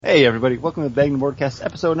Hey everybody, welcome to the Bagging Boardcast,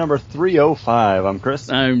 episode number 305. I'm Chris.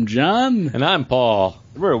 I'm John. And I'm Paul.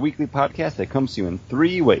 We're a weekly podcast that comes to you in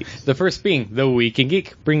three ways. The first being The Week in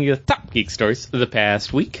Geek, bringing you the top geek stories of the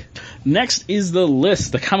past week. Next is the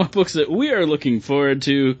list, the comic books that we are looking forward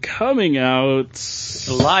to coming out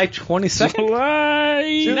July 22nd?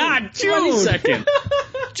 June 22nd.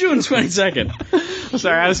 June 22nd.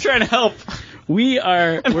 Sorry, I was trying to help. We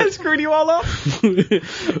are... And I screwed you all up?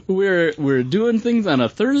 we're doing things on a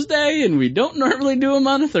Thursday, and we don't normally do them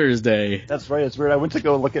on a Thursday. That's right, it's weird. I went to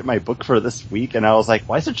go look at my book for this week, and I was like,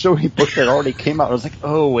 why is it showing books that already came out? I was like,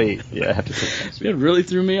 oh wait, yeah, I have to take next week. It really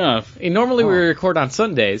threw me off. Normally we record on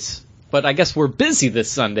Sundays, but I guess we're busy this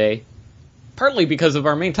Sunday, partly because of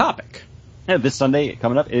our main topic. Yeah, this Sunday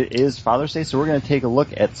coming up, it is Father's Day, so we're going to take a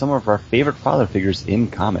look at some of our favorite father figures in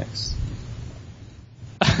comics.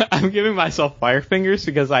 I'm giving myself fire fingers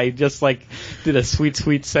because I just, did a sweet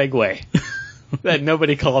segue that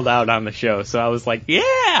nobody called out on the show. So I was like,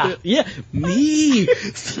 yeah! Yeah, me!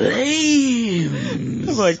 Flames!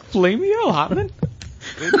 I'm like, Flameo Hotman?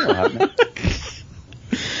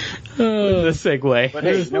 The segue. But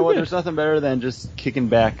hey, you know what? There's nothing better than just kicking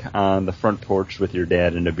back on the front porch with your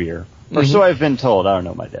dad and a beer. Or so I've been told. I don't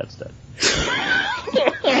know. My dad's dead.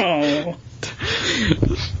 Oh.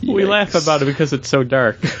 We laugh about it because it's so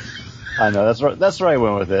dark. I know. That's where I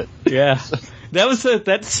went with it. Yeah. That's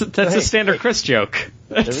a standard Chris joke.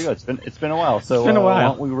 There we go. It's been a while. So been a while. Why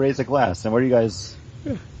don't we raise a glass? And what are you guys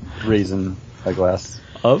raising a glass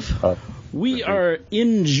Of? We are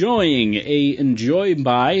enjoying a Enjoy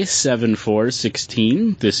by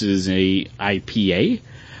 7416. This is a IPA.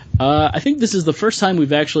 I think this is the first time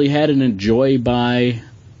we've actually had an Enjoy by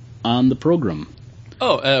on the program.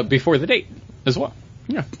 Oh, before the date as well.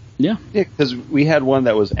 Yeah. Yeah. Yeah, because we had one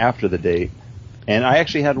that was after the date, and I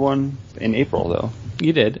actually had one in April though.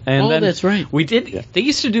 You did. And then that's right. We did. Yeah. They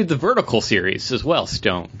used to do the vertical series as well,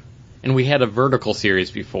 Stone. And we had a vertical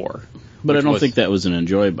series before. But I don't think that was an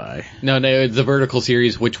Enjoy by. No, the vertical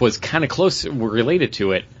series, which was kind of close, related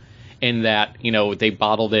to it, in that, they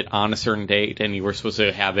bottled it on a certain date, and you were supposed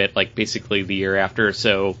to have it, basically the year after,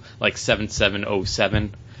 so,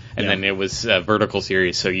 7707. And then it was a vertical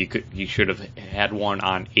series, so you should have had one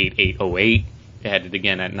on 8808, had it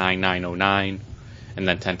again at 9909, and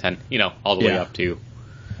then 1010, all the way up to...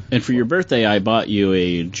 And for your birthday, I bought you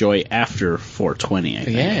a Joy After 420, I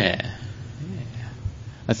think. Yeah.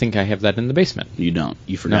 I think I have that in the basement. You don't.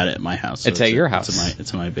 You forgot it at my house. So it's at your house.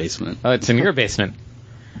 It's in my basement. Oh, it's in your basement.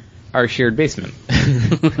 Our shared basement.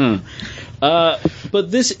 But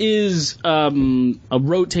this is a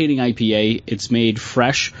rotating IPA. It's made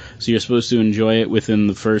fresh, so you're supposed to enjoy it within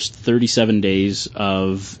the first 37 days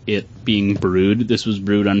of it being brewed. This was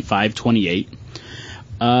brewed on 5/28.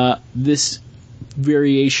 This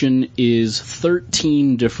variation is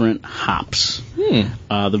 13 different hops.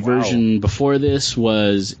 The version before this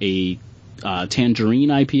was a tangerine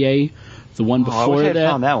IPA. The one before I wish I that,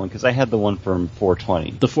 found that one because I had the one from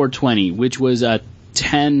 420. the 420, which was a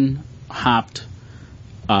 10 hopped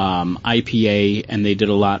IPA, and they did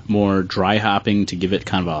a lot more dry hopping to give it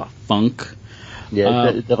kind of a funk. Yeah,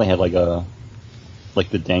 it definitely had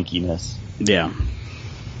the dankiness. Yeah.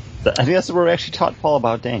 I think that's where we actually taught Paul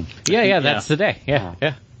about dank. Yeah, that's the day.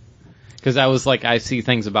 Yeah. Because I was I see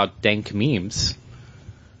things about dank memes,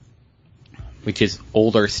 which is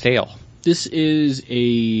old or stale. This is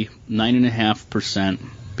a 9.5%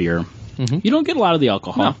 beer. You don't get a lot of the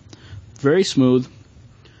alcohol. No. Very smooth.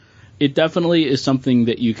 It definitely is something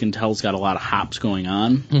that you can tell's got a lot of hops going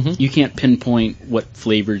on. You can't pinpoint what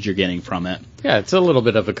flavors you're getting from it. Yeah, it's a little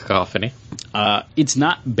bit of a cacophony. It's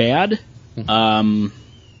not bad.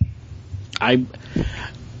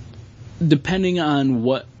 Depending on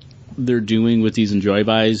what they're doing with these Enjoy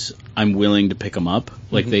buys, I'm willing to pick them up.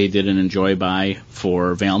 Like they did an Enjoy buy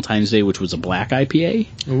for Valentine's Day, which was a black IPA.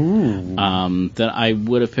 That I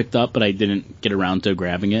would have picked up, but I didn't get around to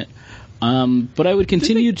grabbing it. But I would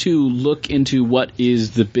continue to look into what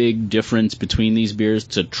is the big difference between these beers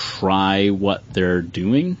to try what they're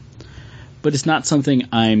doing. But it's not something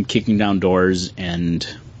I'm kicking down doors and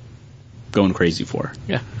going crazy for.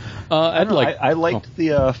 Yeah. I liked the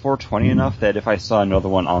 420 enough that if I saw another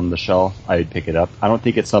one on the shelf, I'd pick it up. I don't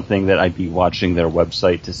think it's something that I'd be watching their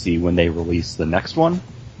website to see when they release the next one.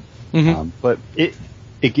 But it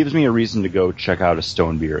gives me a reason to go check out a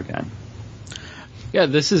Stone beer again. Yeah,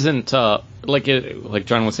 this isn't like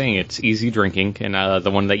John was saying. It's easy drinking, and the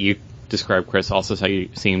one that you described, Chris, also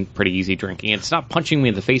seemed pretty easy drinking. It's not punching me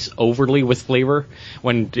in the face overly with flavor.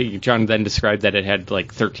 When John then described that it had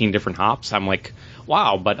 13 different hops, I'm like,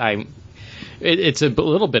 wow. But It's a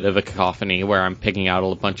little bit of a cacophony where I'm picking out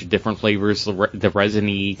a bunch of different flavors, the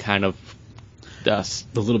resiny kind of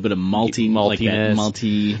dust. The little bit of maltiness. Like that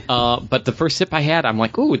malty. But the first sip I had, I'm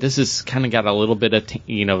like, ooh, this is kind of got a little bit of,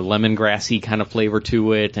 lemongrassy kind of flavor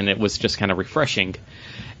to it, and it was just kind of refreshing.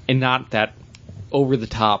 And not that over the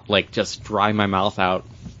top, like just dry my mouth out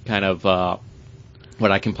kind of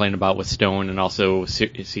what I complain about with Stone and also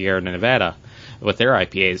Sierra Nevada with their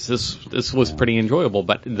IPAs. This was pretty enjoyable,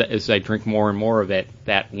 but as I drink more and more of it,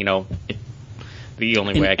 the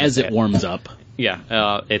only way I can as it warms up.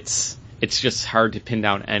 Yeah, it's just hard to pin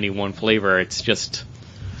down any one flavor. It's just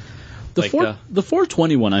the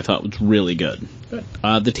 420 one I thought was really good.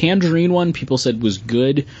 The tangerine one people said was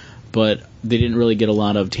good, but they didn't really get a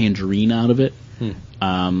lot of tangerine out of it.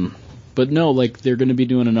 But no, like they're going to be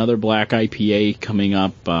doing another black IPA coming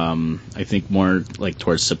up. I think more like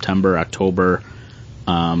towards September, October.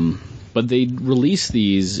 But they release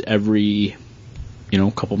these every,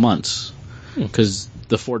 couple months. Because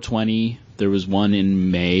the 420, there was one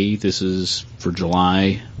in May. This is for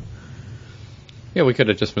July. Yeah, we could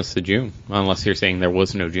have just missed the June, unless you're saying there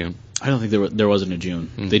was no June. I don't think there wasn't a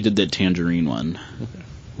June. They did the tangerine one,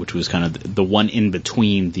 which was kind of the one in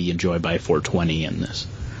between the Enjoy by 420 and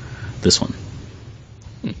this one.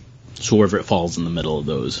 So wherever it falls in the middle of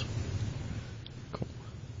those.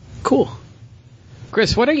 Cool.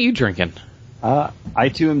 Chris, what are you drinking? I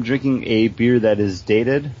too am drinking a beer that is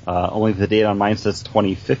dated. Only the date on mine says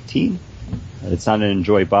 2015. It's not an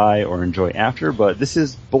Enjoy By or Enjoy After, but this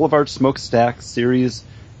is Boulevard Smokestack Series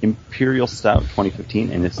Imperial Stout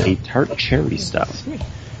 2015, and it's a tart cherry stout.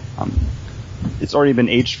 It's already been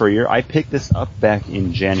aged for a year. I picked this up back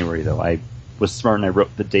in January, though. I was smart and I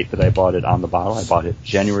wrote the date that I bought it on the bottle. I bought it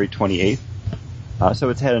January 28th. So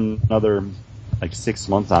it's had another 6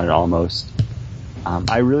 months on it almost.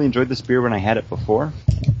 I really enjoyed this beer when I had it before.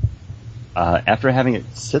 After having it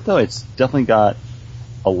sit, though, it's definitely got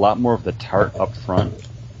a lot more of the tart up front,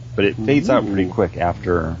 but it fades out pretty quick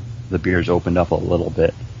after the beer's opened up a little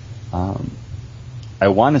bit. I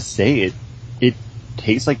want to say it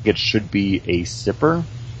tastes like it should be a sipper,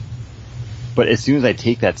 but as soon as I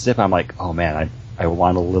take that sip, I'm like, oh man, I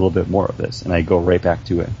want a little bit more of this, and I go right back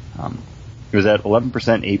to it. It was at 11%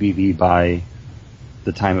 ABV by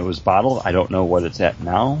the time it was bottled. I don't know what it's at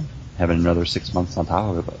now, having another 6 months on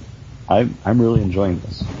top of it, but I'm really enjoying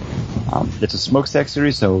this. It's a smokestack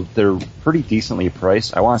series, so they're pretty decently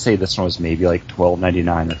priced. I want to say this one was maybe like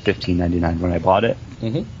 $12.99 or $15.99 when I bought it.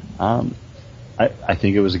 I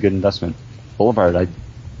think it was a good investment. Boulevard, I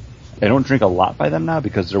don't drink a lot by them now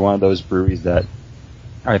because they're one of those breweries that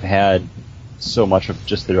I've had so much of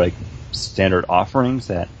just their standard offerings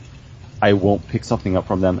that I won't pick something up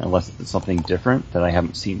from them unless it's something different that I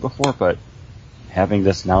haven't seen before. But having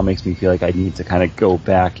this now makes me feel like I need to kind of go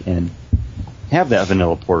back and have that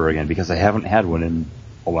vanilla porter again because I haven't had one in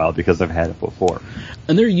a while because I've had it before.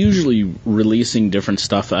 And they're usually releasing different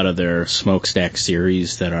stuff out of their smokestack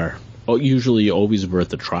series that are usually always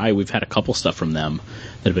worth a try. We've had a couple stuff from them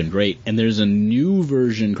that have been great. And there's a new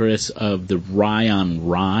version, Chris, of the Rye on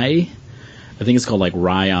Rye. I think it's called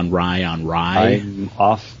Rye on Rye on Rye. I'm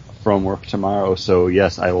off from work tomorrow, so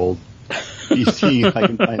yes, I will see if I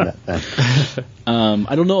can find that then.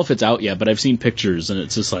 I don't know if it's out yet, but I've seen pictures, and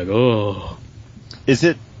it's just oh. Is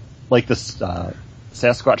it like the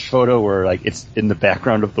Sasquatch photo where it's in the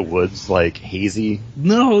background of the woods, hazy?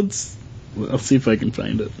 No, I'll see if I can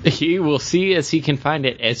find it. He will see as he can find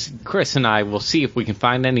it, as Chris and I will see if we can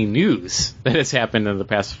find any news that has happened in the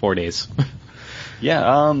past 4 days.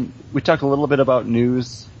 Yeah, we talked a little bit about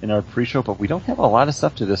news in our pre-show, but we don't have a lot of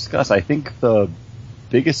stuff to discuss. I think the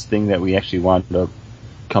biggest thing that we actually wound up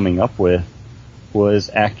coming up with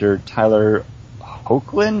was actor Tyler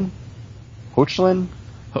Hoechlin?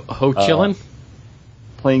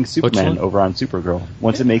 Playing Superman over on Supergirl.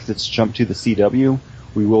 Once it makes its jump to the CW,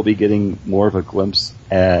 we will be getting more of a glimpse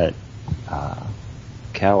at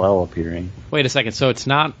Kal-El appearing. Wait a second, so it's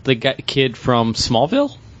not the kid from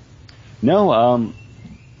Smallville? No,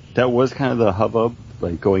 that was kind of the hubbub,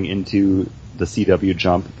 going into the CW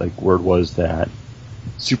jump. Word was that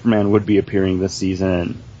Superman would be appearing this season,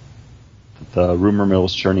 and the rumor mill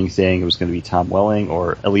was churning saying it was going to be Tom Welling,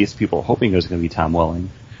 or at least people were hoping it was going to be Tom Welling.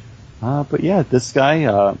 But yeah, this guy,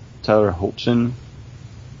 Tyler Hoechlin,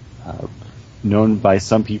 known by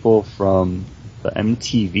some people from the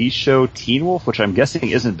MTV show Teen Wolf, which I'm guessing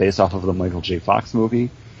isn't based off of the Michael J. Fox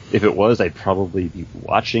movie. If it was, I'd probably be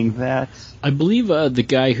watching that. I believe the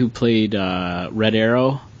guy who played Red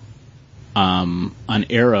Arrow on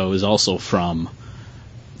Arrow is also from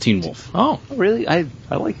Teen Wolf. Oh, really? I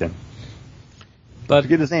like him. But I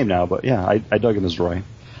forget his name now, but yeah, I dug him as Roy.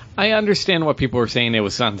 I understand what people were saying. It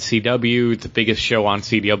was on CW. The biggest show on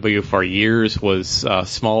CW for years was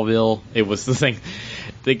Smallville. It was the thing.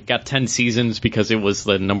 They got 10 seasons because it was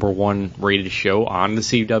the number 1 rated show on the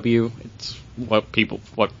CW. It's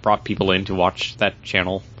what brought people in to watch that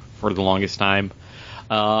channel for the longest time.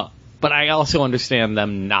 But I also understand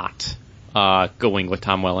them not going with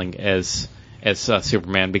Tom Welling as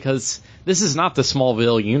Superman, because this is not the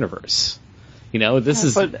Smallville universe. This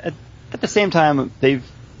is. But at the same time, they've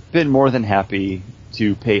been more than happy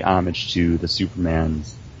to pay homage to the Supermen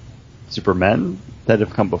that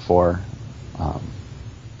have come before.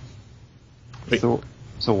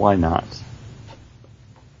 So why not?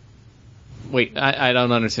 Wait, I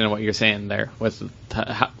don't understand what you're saying there. Well,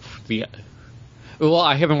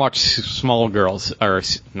 I haven't watched Small Girls, or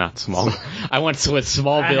not Small. I went with Smallville, Small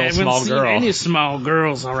Girl. I haven't seen any small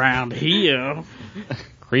girls around here.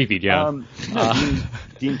 Creepy, John.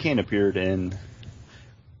 Dean Cain appeared in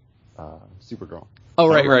Supergirl. Oh,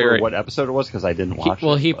 right. What episode it was, because I didn't watch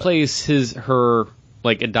it. He plays her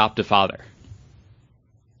adoptive father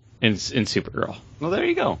in Supergirl. Well, there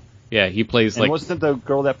you go. Yeah, he plays and wasn't the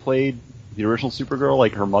girl that played the original Supergirl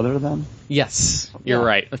like her mother then? Yes, you're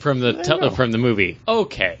right. From the movie.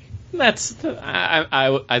 Okay, that's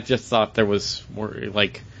I just thought there was more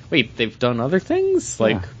wait, they've done other things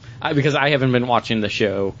because I haven't been watching the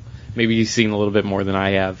show. Maybe you've seen a little bit more than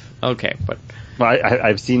I have. Okay, but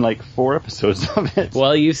I've seen 4 episodes of it.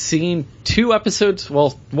 Well, you've seen 2 episodes.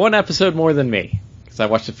 Well, 1 episode more than me. Because I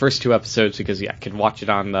watched the first 2 episodes because I could watch it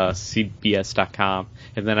on CBS.com,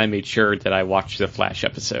 and then I made sure that I watched the Flash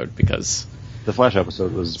episode because the Flash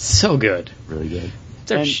episode was so good, really good.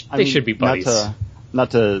 They should be buddies.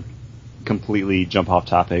 Not to completely jump off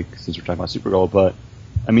topic since we're talking about Supergirl, but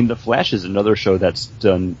the Flash is another show that's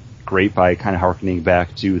done great by kind of harkening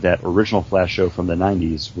back to that original Flash show from the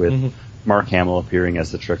 90s with Mark Hamill appearing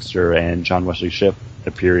as the Trickster and John Wesley Shipp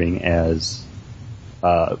appearing as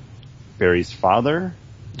Barry's father.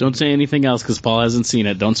 Don't say anything else because Paul hasn't seen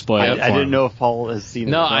it. Don't spoil it for I didn't him. know if Paul has seen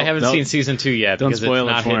it. No, I haven't seen season 2 yet. Don't because spoil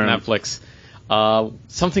it's not it for hit him. Netflix.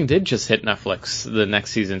 Something did just hit Netflix the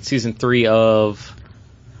next season. Season 3 of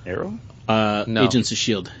Arrow? No. Agents of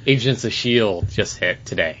S.H.I.E.L.D. Agents of S.H.I.E.L.D. just hit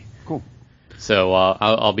today. Cool. So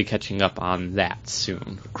I'll be catching up on that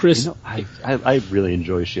soon. Chris, I really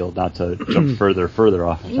enjoy S.H.I.E.L.D., not to jump further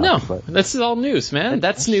off. But this is all news, man.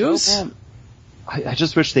 That's news. Show, man, I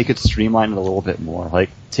just wish they could streamline it a little bit more.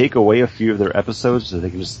 Take away a few of their episodes so they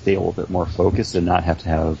can just stay a little bit more focused and not have to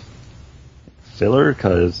have filler,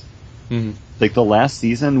 because the last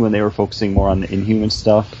season when they were focusing more on the Inhuman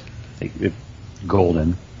stuff, it's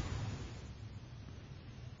golden.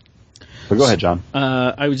 But go ahead, John.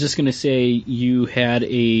 I was just going to say you had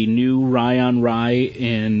a new Ryan Rye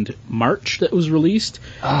in March that was released,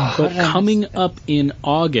 but coming up in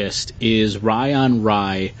August is Ryan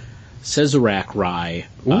Rye Sazerac Rye.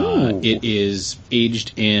 It is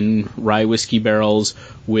aged in rye whiskey barrels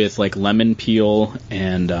with lemon peel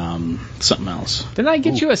and something else. Didn't I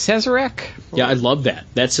get you a Sazerac? Yeah, I love that.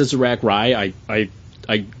 That Sazerac Rye, I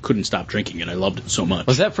couldn't stop drinking it. I loved it so much.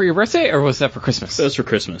 Was that for your birthday or was that for Christmas? That was for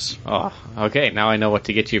Christmas. Oh, okay. Now I know what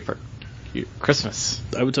to get you for Christmas.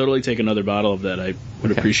 I would totally take another bottle of that. I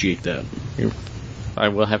would appreciate that. I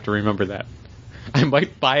will have to remember that. I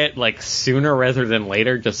might buy it sooner rather than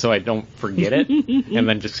later, just so I don't forget it, and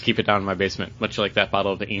then just keep it down in my basement, much like that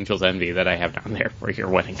bottle of the Angel's Envy that I have down there for your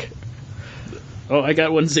wedding. Oh, I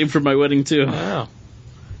got one saved for my wedding too. Wow.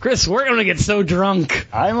 Chris, we're gonna get so drunk.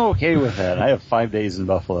 I'm okay with that. I have 5 days in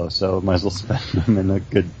Buffalo, so might as well spend them in a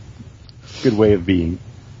good way of being.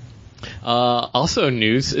 Also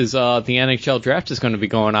news is the NHL draft is going to be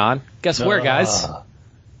going on. Guess where, guys?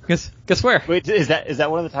 Guess where? Wait, is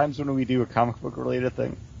that one of the times when we do a comic book related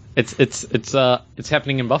thing? It's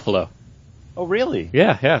happening in Buffalo. Oh, really?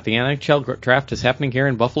 Yeah. The NHL draft is happening here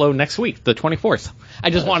in Buffalo next week, the 24th. I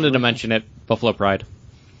just wanted to mention it. Buffalo Pride.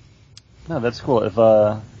 No, that's cool. If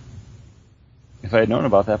I had known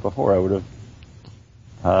about that before, I would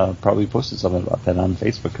have probably posted something about that on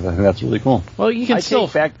Facebook, because I think that's really cool. Well, you can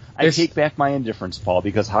I take back my indifference, Paul,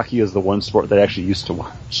 because hockey is the one sport that I actually used to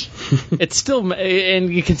watch. It's still,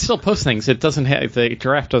 and you can still post things. It doesn't have, the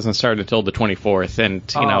draft doesn't start until the 24th, and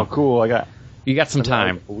cool. You got some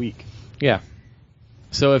time. A week. Yeah.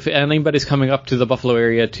 So if anybody's coming up to the Buffalo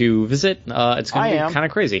area to visit, it's going to be kind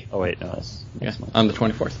of crazy. Oh wait, no, that's on the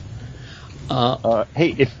 24th.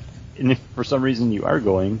 Hey, if for some reason you are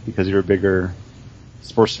going because you're a bigger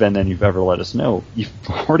sports fan than you've ever let us know, you've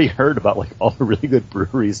already heard about all the really good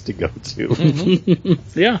breweries to go to.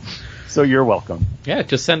 Mm-hmm. Yeah. So you're welcome. Yeah,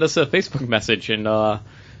 just send us a Facebook message and on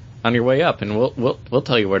your way up, and we'll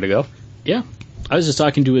tell you where to go. Yeah. I was just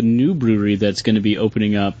talking to a new brewery that's going to be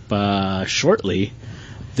opening up shortly.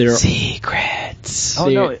 Secrets. Oh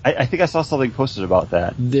no, I think I saw something posted about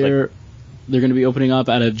that. They're going to be opening up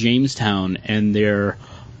out of Jamestown, and they're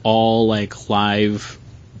all like live,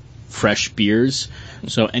 fresh beers.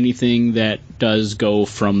 So anything that does go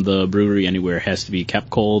from the brewery anywhere has to be kept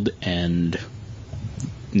cold and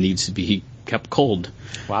needs to be kept cold.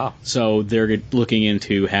 Wow. So they're looking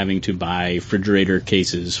into having to buy refrigerator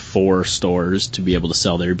cases for stores to be able to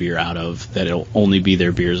sell their beer out of, that it'll only be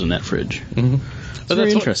their beers in that fridge. Mm-hmm. It's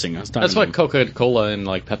very interesting. That's what Coca-Cola and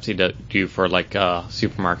like Pepsi do for like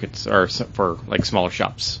supermarkets or for like smaller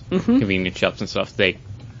shops, convenience shops and stuff.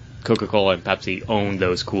 Coca-Cola and Pepsi own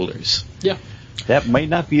those coolers. Yeah. That might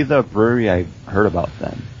not be the brewery I heard about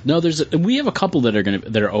then. No, we have a couple that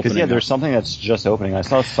are opening. Yeah, there's something that's just opening. I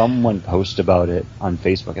saw someone post about it on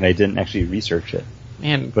Facebook, and I didn't actually research it.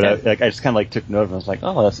 But I just kind of like took note of it. I was like,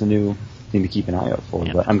 oh, that's a new thing to keep an eye out for.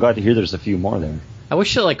 Yeah. But I'm glad to hear there's a few more there. I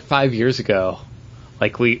wish that like 5 years ago,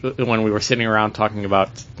 like when we were sitting around talking about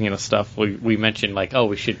stuff, we mentioned like, oh,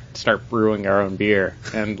 we should start brewing our own beer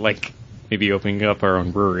and like maybe opening up our own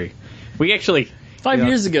brewery. We actually 5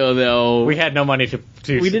 years ago though, we had no money to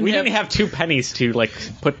we didn't have 2 pennies to like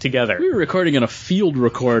put together. We were recording in a field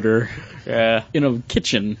recorder, in a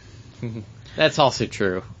kitchen. That's also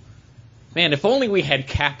true. Man, if only we had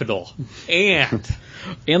capital and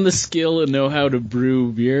the skill and know-how to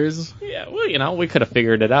brew beers. Yeah, well, we could have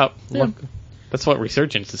figured it out. Yeah. Look, that's what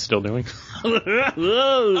Resurgence is still doing.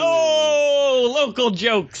 Oh, local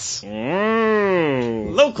jokes.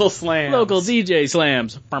 Local slams. Local DJ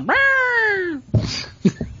slams. I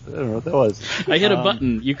don't know what that was. I hit a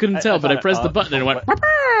button. You couldn't tell, but I pressed the button and it went...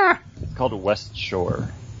 It's called West Shore.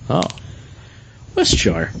 Oh. West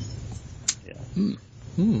Shore. Yeah.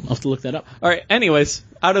 I'll have to look that up. All right, anyways,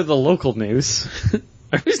 out of the local news.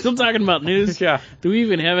 Are we still talking about news? Yeah. Do we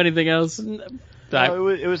even have anything else? No,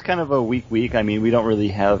 it was kind of a weak week. I mean, we don't really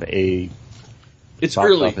have a box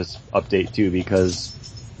office update, too, because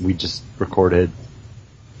we just recorded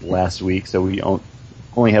last week, so we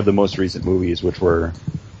only have the most recent movies, which were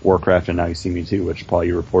Warcraft and Now You See Me Too, which, Paul,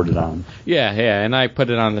 you reported on. Yeah, and I put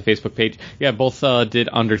it on the Facebook page. Yeah, both did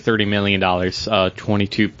under $30 million,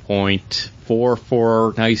 22.4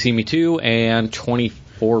 for Now You See Me Too, and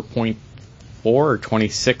 24.4 or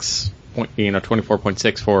 26.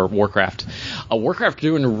 24.6 for Warcraft. Warcraft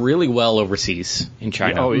doing really well overseas in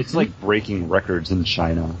China. Yeah, it's like breaking records in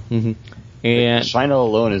China. Mm-hmm. And China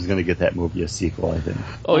alone is going to get that movie a sequel, I think.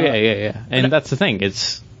 Oh yeah. And that's the thing.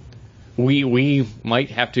 It's we might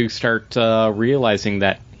have to start realizing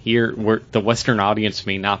that here the Western audience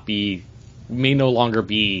may no longer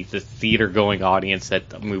be the theater-going audience that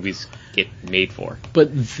the movies get made for. But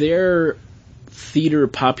their theater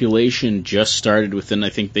population just started within, I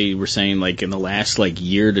think they were saying, like in the last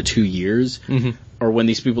year to 2 years, or when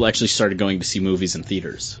these people actually started going to see movies in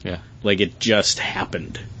theaters. Yeah, like it just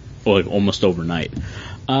happened, like almost overnight.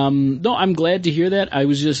 No, I'm glad to hear that. I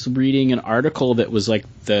was just reading an article that was like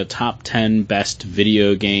the top 10 best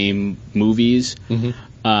video game movies, and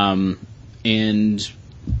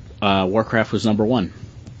Warcraft was number 1.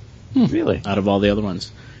 Really? Out of all the other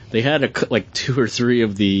ones. They had 2 or 3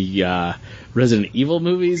 of the Resident Evil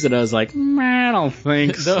movies, and I was like, I don't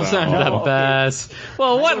think those aren't the best.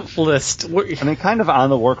 Well, what list? I mean, kind of on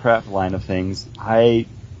the Warcraft line of things, I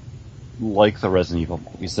like the Resident Evil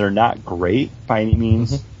movies. They're not great by any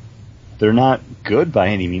means. They're not good by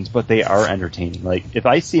any means, but they are entertaining. Like, if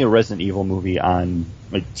I see a Resident Evil movie on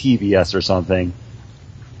like TBS or something,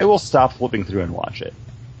 I will stop flipping through and watch it.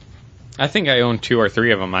 I think I own 2 or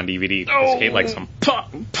 3 of them on DVD because Kate likes them.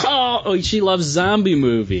 She loves zombie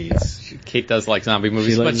movies. Kate does like zombie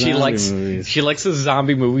movies, but she likes the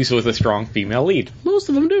zombie movies with a strong female lead. Most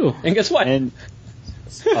of them do. And guess what? And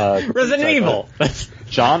Resident Evil.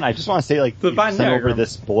 John, I just want to say, you sent over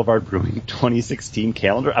this Boulevard Brewing 2016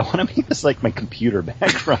 calendar. I want to make this my computer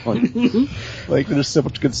background. There's so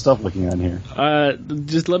much good stuff looking on here.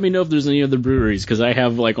 Just let me know if there's any other breweries, because I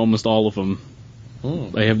have almost all of them.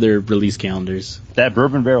 I have their release calendars. That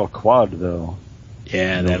Bourbon Barrel Quad, though.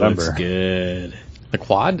 Yeah, that looks good. The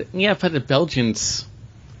Quad? Yeah, but the Belgians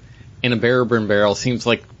in a Bourbon Barrel seems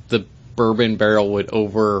like the Bourbon Barrel would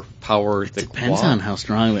overpower the Quad. Depends on how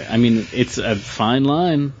strong. I mean, it's a fine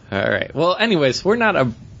line. All right. Well, anyways, we're not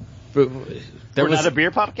a... We're not a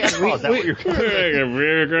beer podcast? Is that what you're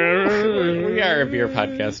We are a beer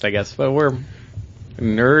podcast, I guess, but we're...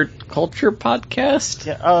 Nerd culture podcast?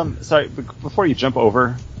 Yeah, sorry, before you jump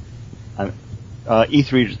over,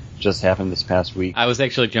 E3 just happened this past week. I was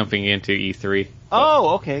actually jumping into E3.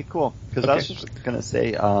 Oh, okay, cool. Because I was just going to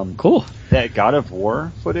say, cool. That God of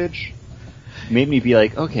War footage, made me be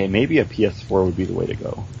like, okay, maybe a PS4 would be the way to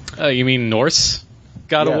go. You mean Norse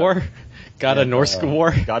God of War? God of Norse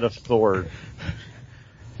War? God of Thor.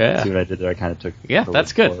 Yeah. See what I did there? I kind of took. Yeah,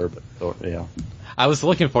 that's good. Thor, but Thor, yeah. I was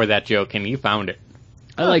looking for that joke, and you found it.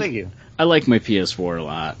 Thank you. I like my PS4 a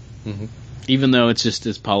lot. Mm-hmm. Even though it's just,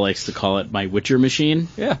 as Paul likes to call it, my Witcher machine.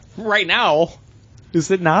 Yeah. Right now,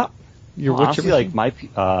 is it not? Your Witcher honestly, machine? like my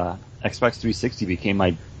Xbox 360 became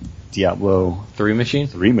my Diablo 3 machine?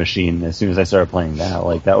 3 machine as soon as I started playing that.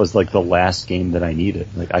 Like that was like the last game that I needed.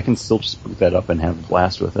 Like I can still just boot that up and have a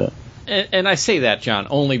blast with it. And I say that, John,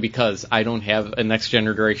 only because I don't have a next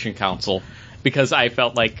generation console. Because I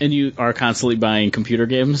felt like... And you are constantly buying computer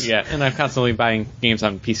games? Yeah, and I'm constantly buying games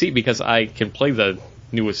on PC because I can play the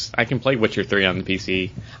newest... I can play Witcher 3 on the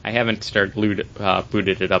PC. I haven't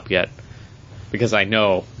booted it up yet. Because I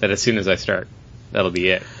know that as soon as I start, that'll be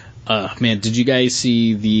it. Man, did you guys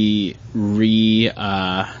see the redone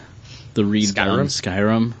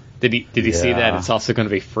Skyrim? Did you see that it's also going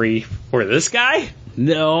to be free for this guy?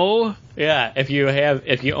 No. Yeah, if you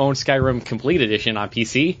own Skyrim Complete Edition on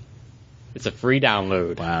PC, it's a free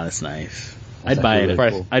download. Wow, that's nice. I'd buy it.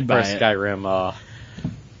 Cool. I'd buy it. Skyrim,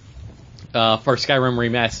 for Skyrim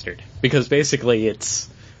Remastered, because basically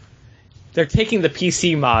they're taking the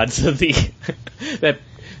PC mods of the that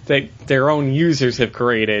their own users have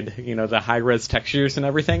created, the high-res textures and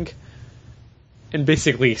everything, and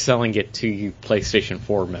basically selling it to you PlayStation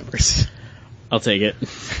 4 members. I'll take it.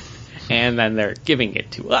 And then they're giving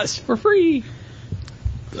it to us for free.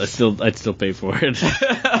 I'd still pay for it.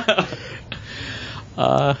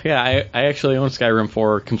 I actually own Skyrim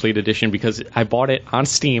 4 Complete Edition because I bought it on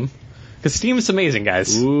Steam. Because Steam is amazing,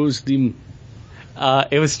 guys. Ooh, Steam.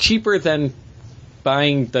 It was cheaper than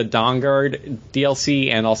buying the Dawnguard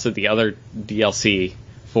DLC and also the other DLC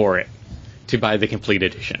for it to buy the Complete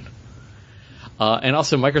Edition. And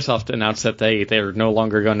also Microsoft announced that they're no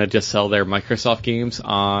longer going to just sell their Microsoft games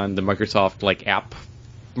on the Microsoft app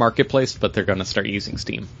marketplace, but they're going to start using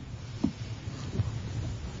Steam.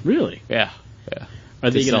 Really? Yeah. Are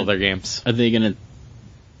they sell their games? Are they going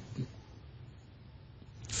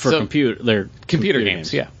to their computer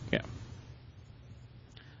games? Yeah.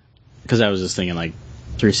 Because I was just thinking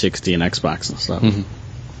 360 and Xbox and stuff.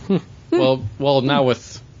 Mm-hmm. Well, now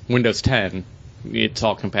with Windows 10, it's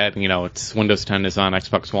all compatible. It's Windows 10 is on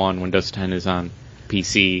Xbox One, Windows 10 is on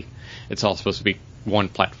PC. It's all supposed to be one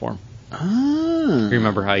platform. Ah.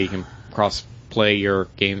 Remember how you can cross-play your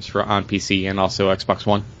games on PC and also Xbox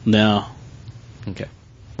One? No. Okay.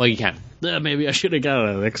 Well, you can. Maybe I should have got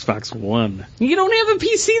an Xbox One. You don't have a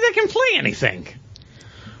PC that can play anything.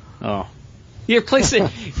 Oh. Your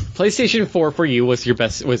PlayStation 4 for you was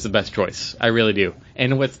the best choice. I really do.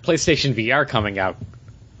 And with PlayStation VR coming out,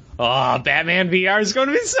 Batman VR is going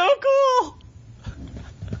to be so cool.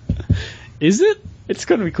 Is it? It's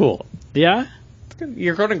going to be cool. Yeah?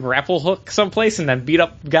 You're going to grapple hook someplace and then beat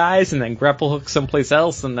up guys and then grapple hook someplace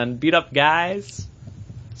else and then beat up guys.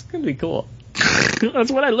 It's going to be cool.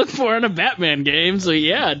 That's what I look for in a Batman game, so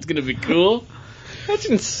yeah, it's going to be cool.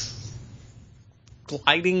 Imagine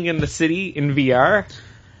gliding in the city in VR.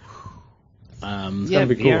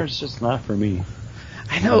 VR is just not for me.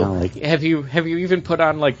 I know. Have you even put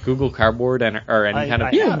on Google Cardboard or any kind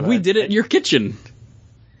of? Yeah, we did it in your kitchen.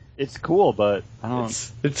 It's cool, but I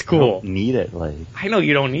don't. It's cool. I don't need it. I know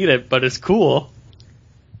you don't need it, but it's cool.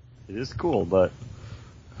 It is cool, but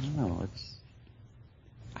I don't know.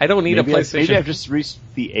 I don't need a PlayStation. Maybe I've just reached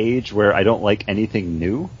the age where I don't like anything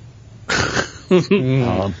new.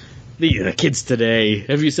 The kids today.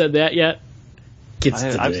 Have you said that yet? Kids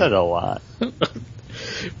today. I've said it a lot.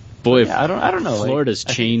 Boy, I don't know. Florida's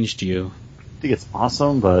changed you. I think it's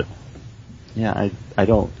awesome, but yeah, I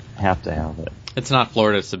don't have to have it. It's not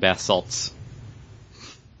Florida, it's the bath salts.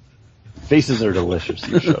 Faces are delicious.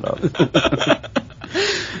 You shut up.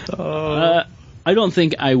 I don't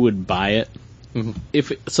think I would buy it. Mm-hmm.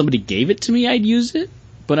 If somebody gave it to me, I'd use it,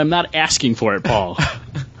 but I'm not asking for it, Paul.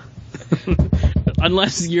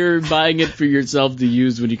 Unless you're buying it for yourself to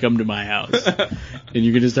use when you come to my house. And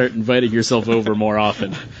you're going to start inviting yourself over more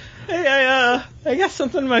often. Hey, I got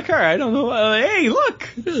something in my car. I don't know. Hey, look!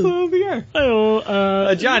 It's over here.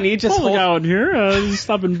 Hello, John, you just hold out here. Just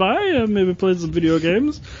stopping by, maybe play some video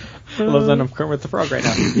games. I love that I'm Kermit the Frog right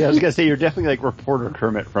now. Yeah, I was going to say, you're definitely like reporter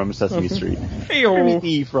Kermit from Sesame Street. Hey-o. Kermit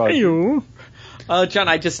the Frog. Hey-o. John,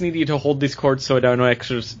 I just need you to hold these cords so I don't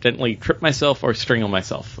accidentally trip myself or strangle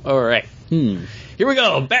myself. All right. Here we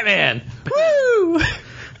go. Batman. Woo!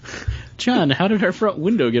 John, how did our front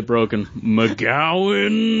window get broken?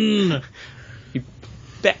 McGowan! He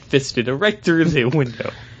bat-fisted it right through the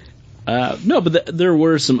window. No, but there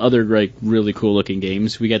were some other like really cool looking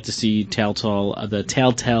games. We got to see the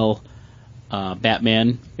Telltale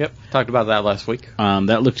Batman. Yep, talked about that last week.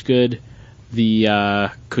 That looked good. The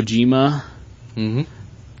Kojima,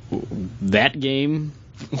 that game,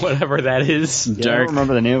 whatever that is. Yeah, I don't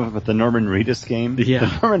remember the name of it, but the Norman Reedus game. Yeah.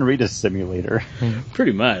 The Norman Reedus simulator.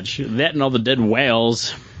 Pretty much. That and all the dead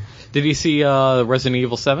whales. Did you see Resident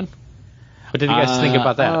Evil 7? What did you guys think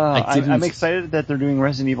about that? I'm excited that they're doing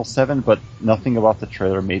Resident Evil 7, but nothing about the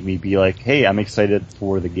trailer made me be like, hey, I'm excited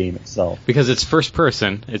for the game itself. Because it's first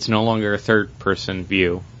person, it's no longer a third person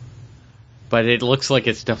view. But it looks like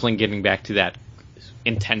it's definitely getting back to that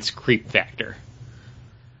intense creep factor.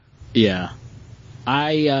 Yeah.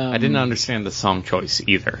 I didn't understand the song choice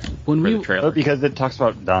either the trailer. Because it talks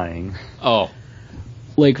about dying. Oh.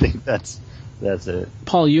 I think that's it.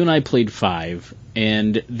 Paul, you and I played 5,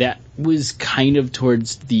 and that was kind of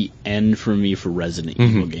towards the end for me for Resident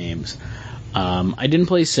Evil games. I didn't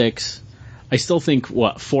play 6. I still think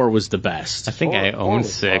 4 was the best. I think I own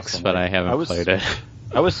 6, awesome. But I haven't played it.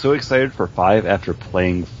 I was so excited for 5 after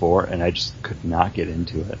playing 4, and I just could not get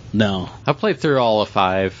into it. No. I played through all of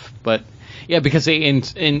 5, but yeah, because they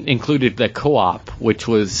included the co-op, which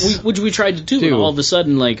was... Which we tried to do, and all of a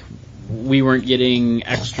sudden, like, we weren't getting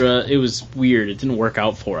extra... It was weird. It didn't work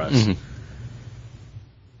out for us. Mm-hmm.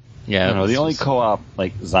 Yeah. The only co-op,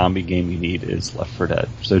 like, zombie game you need is Left 4 Dead.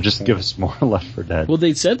 So just give us more Left 4 Dead. Well,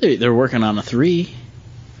 they said they're working on a 3.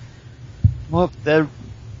 Well, they're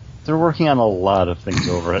working on a lot of things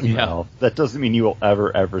over at Valve. That doesn't mean you will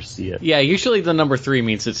ever see it. Yeah, usually the number 3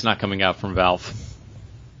 means it's not coming out from Valve.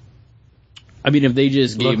 I mean, if they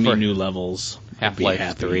just gave me new levels,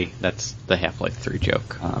 Half-Life 3. That's the Half-Life 3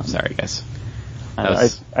 joke. Sorry, guys.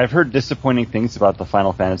 I've heard disappointing things about the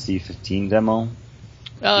Final Fantasy 15 demo.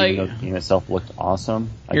 Even though the game itself looked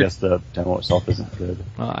awesome. I guess the demo itself isn't good.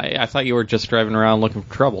 I thought you were just driving around looking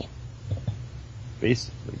for trouble.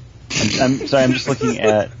 Basically. I'm sorry, I'm just looking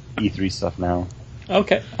at E3 stuff now.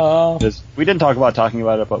 Okay. We didn't talk about talking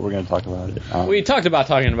about it, but we're going to talk about it. We talked about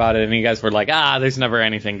talking about it, and you guys were like, there's never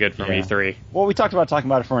anything good from E3. Well, we talked about talking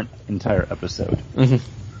about it for an entire episode. Mm-hmm.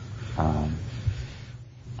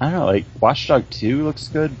 I don't know, like, Watch Dogs 2 looks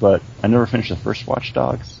good, but I never finished the first Watch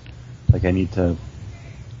Dogs. Like, I need to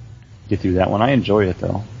get through that one. I enjoy it,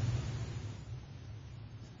 though.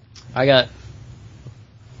 I got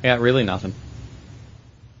really nothing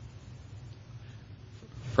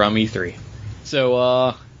from E3.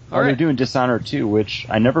 So, they're doing Dishonored 2, which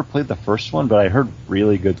I never played the first one, but I heard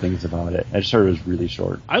really good things about it. I just heard it was really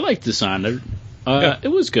short. I liked Dishonored. It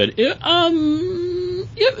was good. It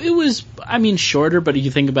was, I mean, shorter, but if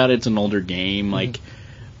you think about it, it's an older game. Like,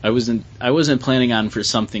 I wasn't planning on for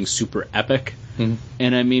something super epic. Mm-hmm.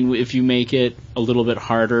 And I mean, if you make it a little bit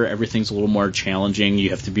harder, everything's a little more challenging.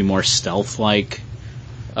 You have to be more stealth-like.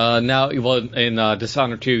 Now, in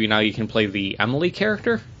Dishonored 2, now you can play the Emily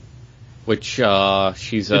character, which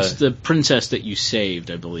it's the princess that you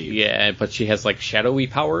saved, I believe. Yeah, but she has like shadowy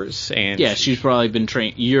powers, and she's probably been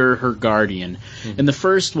trained. You're her guardian. Mm-hmm. In the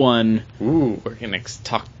first one, we're gonna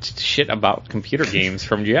talk shit about computer games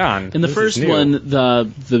from John. In the first one,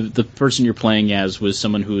 the person you're playing as was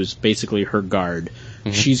someone who is basically her guard.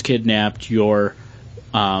 Mm-hmm. She's kidnapped. You're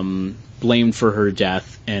blamed for her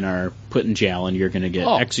death and are put in jail, and you're gonna get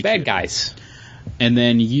executed. Bad guys. And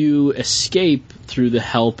then you escape through the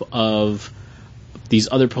help of these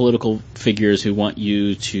other political figures who want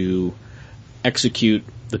you to execute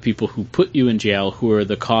the people who put you in jail, who are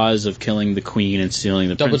the cause of killing the queen and stealing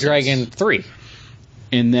the Double princess. Dragon 3.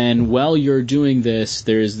 And then while you're doing this,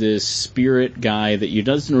 there's this spirit guy that you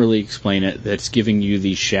doesn't really explain it, that's giving you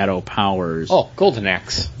these shadow powers. Oh, Golden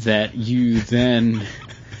Axe. That you then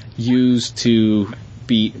use to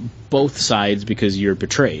beat both sides because you're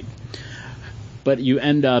betrayed. But you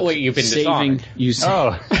end up saving you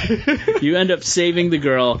end up saving the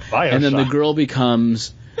girl, Bioshock. And then the girl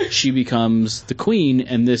becomes the queen,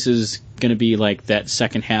 and this is going to be like that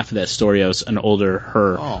second half of that story of an older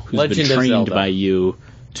her who's Legend been trained of by you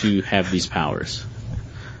to have these powers.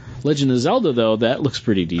 Legend of Zelda, though, that looks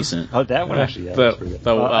pretty decent. Oh, that one actually. Looks pretty good.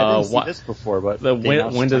 I didn't see this before, but the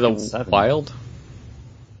Wind of the Wild.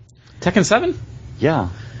 Tekken 7? Yeah.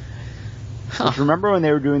 Huh. Remember when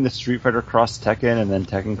they were doing the Street Fighter Cross Tekken and then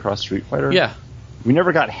Tekken Cross Street Fighter? Yeah. We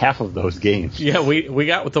never got half of those games. Yeah, we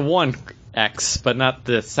got with the one X, but not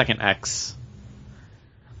the second X.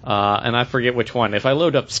 And I forget which one. If I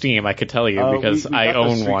load up Steam, I could tell you because I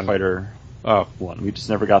own Street one. Fighter one. We just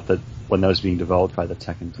never got the one that was being developed by the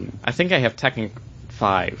Tekken team. I think I have Tekken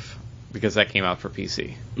 5 because that came out for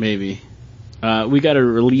PC. Maybe. We got a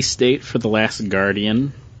release date for The Last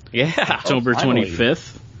Guardian. Yeah. October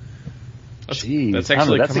 25th. Jeez, That's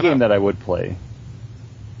actually that's a coming game out. that I would play.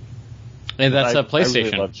 And that's a PlayStation I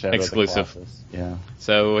really love Shadow of the exclusive. Colossus. Yeah.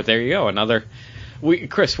 So there you go.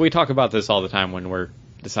 Chris, we talk about this all the time when we're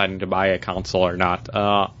deciding to buy a console or not.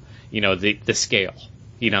 The scale.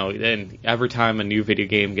 And every time a new video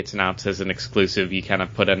game gets announced as an exclusive, you kind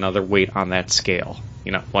of put another weight on that scale.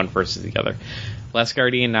 One versus the other. Last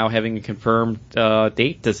Guardian now having a confirmed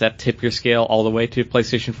date. Does that tip your scale all the way to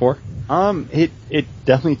PlayStation 4? It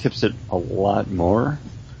definitely tips it a lot more.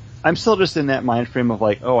 I'm still just in that mind frame of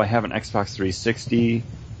like, I have an Xbox 360.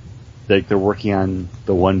 Like they're working on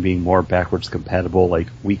the one being more backwards compatible. Like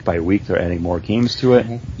week by week, they're adding more games to it.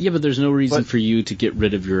 Yeah, but there's no reason for you to get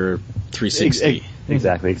rid of your 360.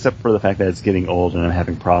 Exactly, except for the fact that it's getting old and I'm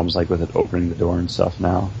having problems like with it opening the door and stuff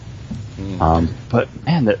now. But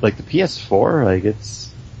man, the PS4, like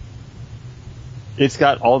it's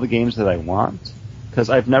got all the games that I want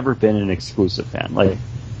because I've never been an exclusive fan. Like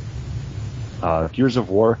Gears of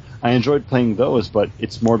War, I enjoyed playing those, but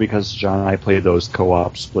it's more because John and I played those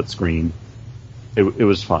co-op split screen. It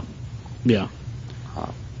was fun. Yeah.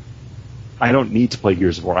 I don't need to play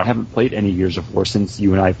Gears of War. I haven't played any Gears of War since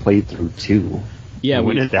you and I played through 2. Yeah,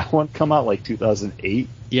 when did that one come out? Like 2008.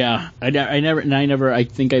 Yeah, I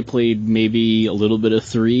think I played maybe a little bit of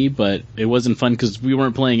 3, but it wasn't fun because we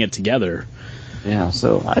weren't playing it together. Yeah,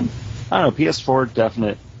 so I don't know. PS4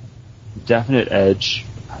 definite edge,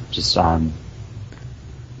 just on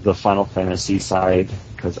the Final Fantasy side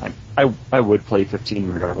because I would play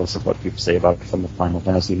 15 regardless of what people say about it because I'm a Final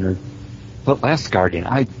Fantasy nerd. But Last Guardian,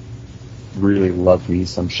 I really love me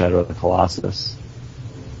some Shadow of the Colossus.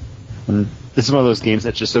 And this is one of those games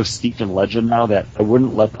that's just so steeped in legend now that I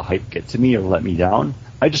wouldn't let the hype get to me or let me down.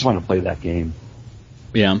 I just want to play that game.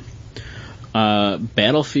 Yeah.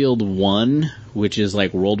 Battlefield 1, which is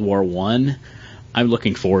like World War I, I'm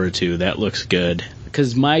looking forward to. That looks good.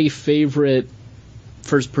 Because my favorite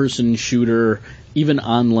first-person shooter, even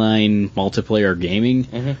online multiplayer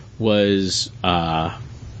gaming, was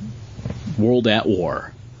World at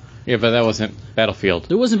War. Yeah, but that wasn't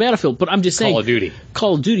Battlefield. It wasn't Battlefield, but I'm just saying.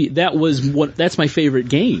 Call of Duty. That's my favorite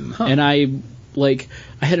game. Huh. And I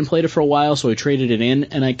hadn't played it for a while, so I traded it in,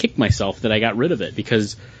 and I kicked myself that I got rid of it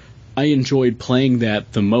because I enjoyed playing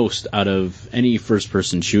that the most out of any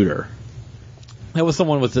first-person shooter. That was the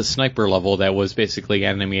one with the sniper level that was basically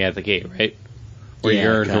enemy at the gate, right? Where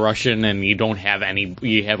you're the Russian and you don't have any,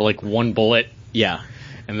 you have like one bullet. Yeah.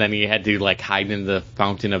 And then you had to like hide in the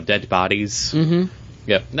fountain of dead bodies. Mm-hmm.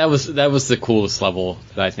 Yep, that was the coolest level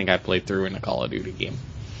that I think I played through in a Call of Duty game.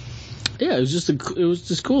 Yeah, it was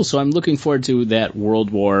just cool. So I'm looking forward to that World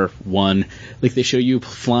War I. Like they show you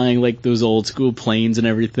flying like those old school planes and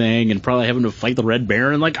everything, and probably having to fight the Red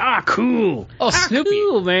Baron. Like, cool. Oh, Snoopy,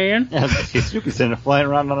 cool, man. Yeah, Snoopy's in flying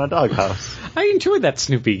around on a doghouse. I enjoyed that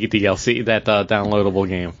Snoopy DLC, that downloadable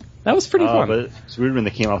game. That was pretty fun. But it's weird when they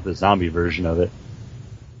came out with the zombie version of it.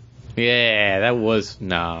 Yeah, that was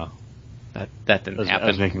That didn't happen. I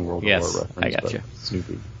was making World War reference. I got you.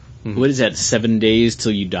 Snoopy. Mm-hmm. What is that, 7 days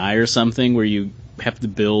till you die or something, where you have to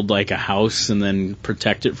build like a house and then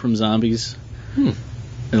protect it from zombies? It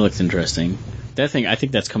looks interesting. I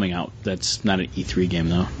think that's coming out. That's not an E3 game,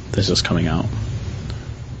 though. That's just coming out.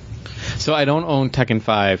 So I don't own Tekken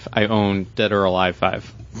 5. I own Dead or Alive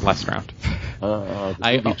 5. Last round.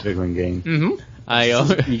 The jiggling game.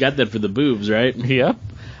 Mm-hmm. You got that for the boobs, right? Yep.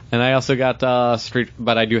 And I also got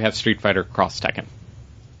but I do have Street Fighter Cross Tekken.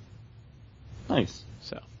 Nice.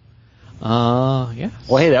 So, yeah.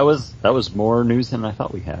 Well, hey, that was more news than I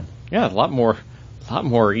thought we had. Yeah, a lot more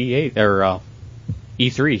E8 or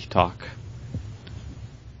E3 talk.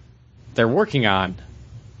 They're working on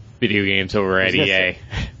video games over at EA.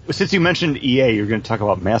 Since you mentioned EA, you're going to talk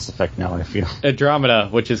about Mass Effect now, I feel. Andromeda,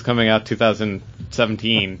 which is coming out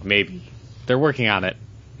 2017, maybe. They're working on it.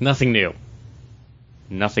 Nothing new.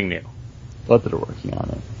 But they're working on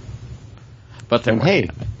it. But they're working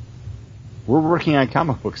on it. We're working on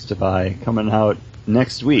comic books to buy coming out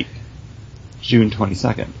next week, June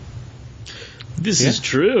 22nd. This is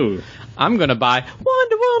true. I'm going to buy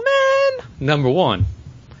Wonder Woman #1.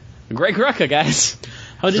 Greg Rucka, guys.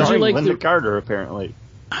 How did you like Linda Carter, apparently.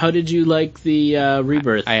 How did you like the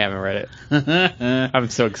Rebirth? I haven't read it. I'm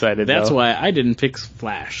so excited. That's why I didn't pick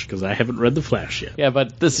Flash, because I haven't read the Flash yet. Yeah,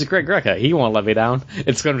 but this is Greg Rucka. He won't let me down.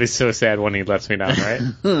 It's going to be so sad when he lets me down, right?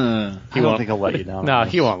 I don't think he'll let you down. No,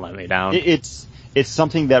 he won't let me down. It's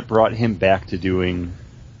something that brought him back to doing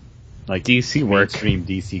like DC work, mainstream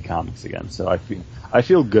DC comics again. So I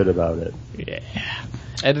feel good about it. Yeah.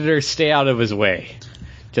 Editors, stay out of his way.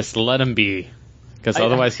 Just let him be. Because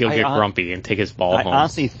otherwise he'll get grumpy and take his ball home. I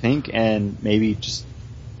honestly think, and maybe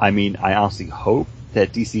I honestly hope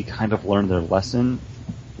that DC kind of learned their lesson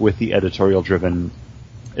with the editorial-driven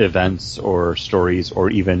events or stories or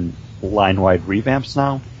even line-wide revamps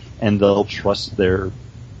now, and they'll trust their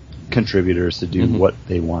contributors to do what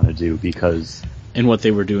they want to do because... And what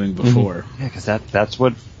they were doing before. Yeah, because that's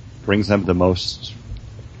what brings them the most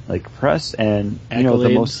press and the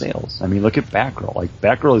most sales. I mean, look at Batgirl.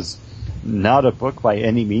 Batgirl is not a book by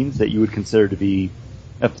any means that you would consider to be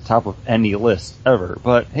at the top of any list ever.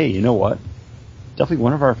 But hey, you know what? Definitely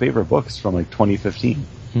one of our favorite books from 2015.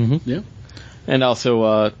 Yeah. And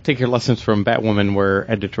also, take your lessons from Batwoman, where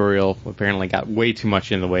editorial apparently got way too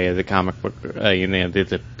much in the way of the comic book,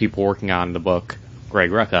 the people working on the book,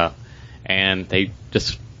 Greg Rucka, and they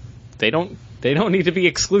don't need to be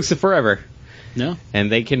exclusive forever. No.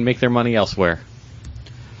 And they can make their money elsewhere.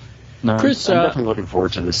 No, Chris, I'm definitely looking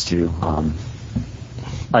forward to this too.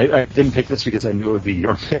 I didn't pick this because I knew it would be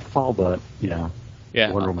your pick, Paul, but yeah,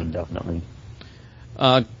 Wonder Woman definitely.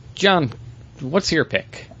 John, what's your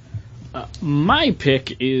pick? My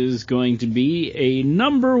pick is going to be a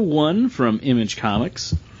number 1 from Image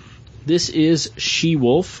Comics. This is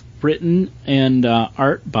She-Wolf, written and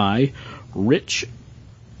art by Rich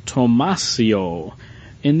Tomasio.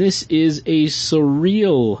 And this is a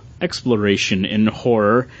surreal exploration in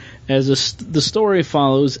horror as the story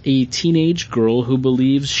follows a teenage girl who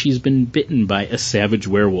believes she's been bitten by a savage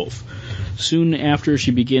werewolf. Soon after,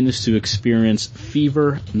 she begins to experience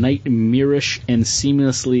fever, nightmarish, and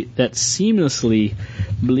seamlessly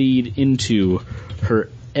bleed into her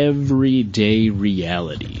everyday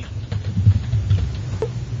reality.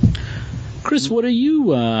 Chris, what are you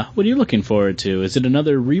looking forward to? Is it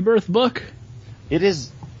another Rebirth book? It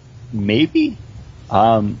is, maybe.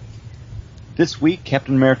 This week,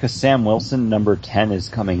 Captain America Sam Wilson number 10 is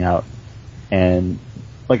coming out, and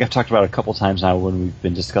like I've talked about a couple times now when we've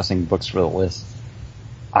been discussing books for the list,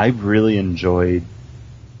 I really enjoyed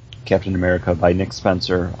Captain America by Nick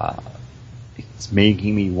Spencer. It's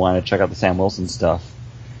making me want to check out the Sam Wilson stuff.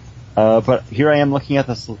 But here I am looking at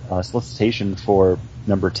the solicitation for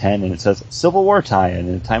number 10, and it says, Civil War tie-in.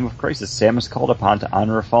 In a time of crisis, Sam is called upon to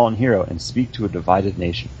honor a fallen hero and speak to a divided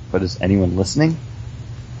nation. But is anyone listening?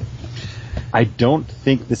 I don't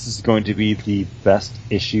think this is going to be the best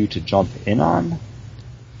issue to jump in on,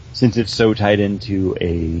 since it's so tied into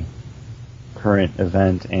a current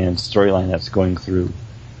event and storyline that's going through.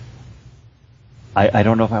 I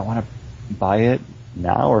don't know if I want to buy it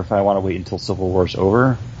now or if I want to wait until Civil War's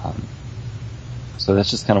over. So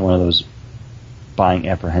that's just kind of one of those buying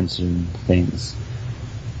apprehension things.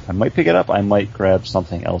 I might pick it up. I might grab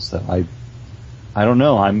something else though. I don't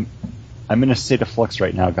know. I'm in a state of flux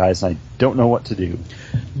right now, guys. And I don't know what to do.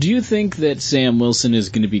 Do you think that Sam Wilson is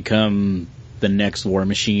going to become the next War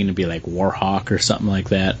Machine and be like Warhawk or something like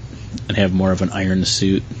that, and have more of an iron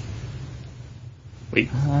suit? Wait.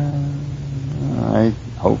 I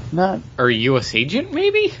hope not. Or a U.S. agent,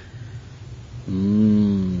 maybe? No.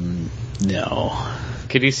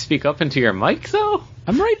 Could you speak up into your mic, though?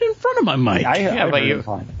 I'm right in front of my mic. But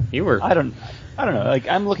you were. I don't know.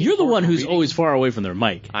 I'm looking. You're the one who's always far away from their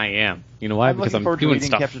mic. I am. You know why? Because I'm doing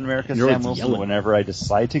stuff. Captain America Sam Wilson whenever I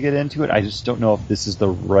decide to get into it. I just don't know if this is the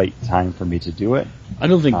right time for me to do it. I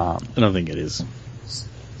don't think it is.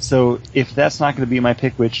 So if that's not going to be my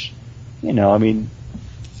pick, which,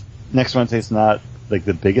 next Wednesday's not like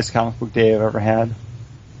the biggest comic book day I've ever had,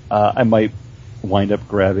 I might wind up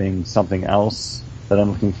grabbing something else that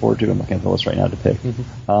I'm looking forward to. I'm looking at the list right now to pick.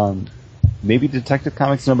 Maybe Detective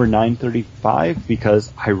Comics number 935,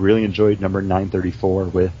 because I really enjoyed number 934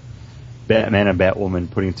 with Batman and Batwoman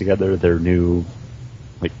putting together their new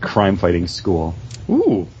crime fighting school.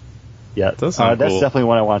 Ooh. Yeah, that's cool. Definitely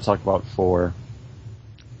one I want to talk about for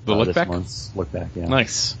the look this back. Month's look back. Yeah.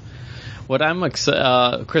 Nice. What I'm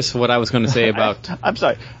Chris, what I was going to say about I'm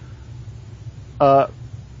sorry.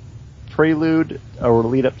 Prelude or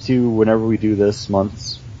lead up to whenever we do this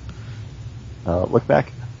month's look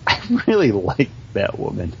back. I really like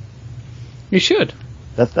Batwoman. You should.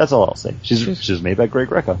 That's all I'll say. She's made by Greg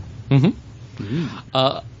Rucka.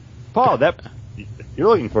 Paul, you're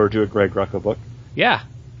looking forward to a Greg Rucka book. Yeah,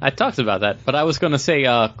 I talked about that, but I was going to say,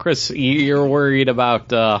 Chris, you're worried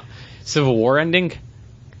about Civil War ending?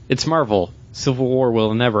 It's Marvel. Civil War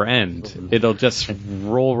will never end. It'll just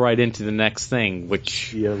roll right into the next thing,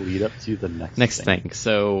 which lead up to the next thing.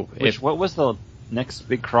 So, what was the next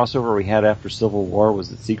big crossover we had after Civil War?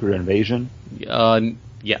 Was it Secret Invasion?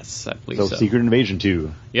 Yes, I believe so. Secret Invasion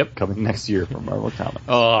 2. Yep. Coming next year from Marvel Comics.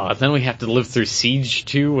 Oh, then we have to live through Siege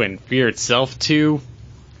 2 and Fear Itself 2.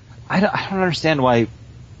 I don't understand why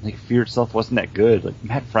Fear Itself wasn't that good.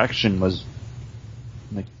 Matt Fraction was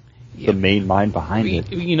the main mind behind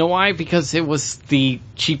it. You know why? Because it was the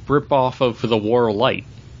cheap ripoff of the War Light.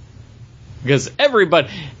 Because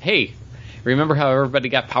hey, remember how everybody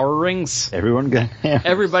got power rings? Everyone got hammers.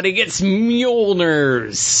 Everybody gets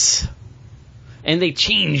Mjolnirs. And they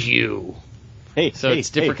change you. It's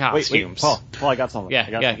different costumes. Wait, Paul, I got something.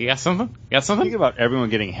 Yeah, you got something? Thinking about everyone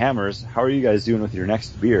getting hammers, how are you guys doing with your next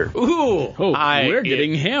beer? Ooh! We're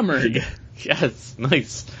getting hammered. Yes,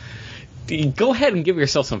 nice. Go ahead and give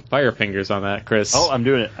yourself some fire fingers on that, Chris. Oh, I'm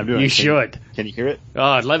doing it. You should. Can you hear it?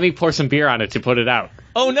 Let me pour some beer on it to put it out.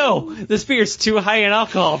 Oh no! This beer's too high in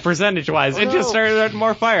alcohol, percentage-wise. It just started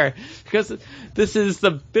more fire. Because this is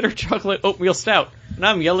the bitter chocolate oatmeal stout. And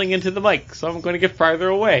I'm yelling into the mic, so I'm going to get farther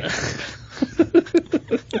away.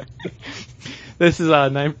 This is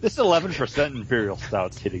 9. This 11% Imperial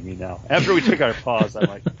Stout's hitting me now. After we took our pause,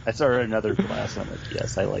 I started another glass. I'm like,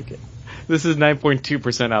 yes, I like it. This is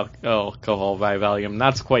 9.2% alcohol by volume.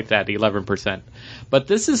 Not quite that, 11%. But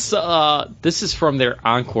this is from their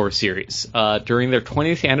Encore series. During their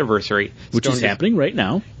 20th anniversary, which is happening right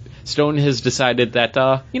now. Stone has decided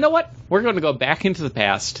that, you know what? We're going to go back into the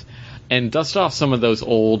past and dust off some of those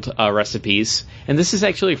old recipes. And this is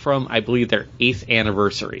actually from, I believe, their 8th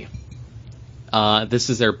anniversary. This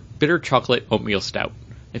is their bitter chocolate oatmeal stout,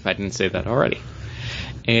 if I didn't say that already.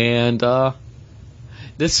 And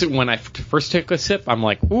this, when I first took a sip, I'm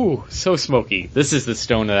like, ooh, so smoky. This is the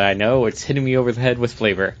Stone that I know. It's hitting me over the head with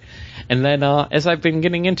flavor. And then as I've been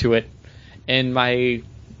getting into it, and my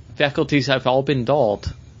faculties have all been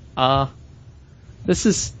dulled, this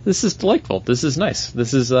is delightful. This is nice.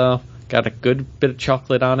 This is got a good bit of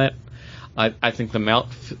chocolate on it. I think the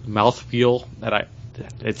mouthfeel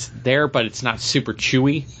it's there, but it's not super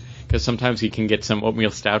chewy, because sometimes you can get some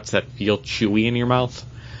oatmeal stouts that feel chewy in your mouth.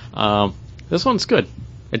 This one's good.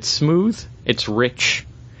 It's smooth, it's rich,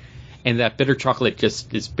 and that bitter chocolate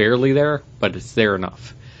just is barely there, but it's there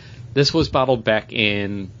enough. This was bottled back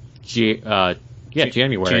in January,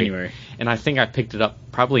 and I think I picked it up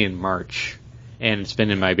probably in March, and it's been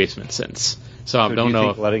in my basement since. So I don't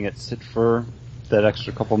know if letting it sit for that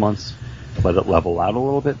extra couple months, let it level out a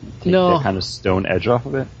little bit, take that kind of Stone edge off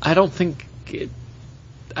of it? I don't think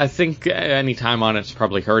I think any time on it's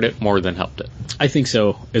probably hurt it more than helped it. I think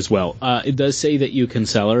so as well. It does say that you can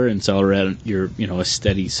cellar at your a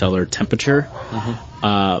steady cellar temperature.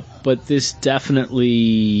 Mm-hmm. But this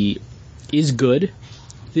definitely is good.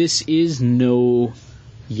 This is no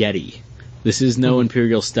Yeti. This is no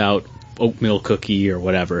Imperial Stout oatmeal cookie or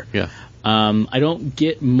whatever. Yeah. I don't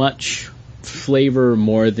get much flavor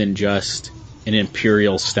more than just an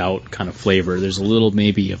Imperial Stout kind of flavor. There's a little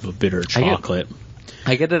maybe of a bitter chocolate.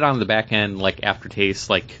 I get it on the back end, like aftertaste.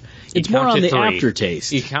 Like it's more on the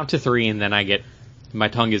aftertaste. You count to 3, and then my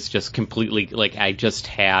tongue is just completely like I just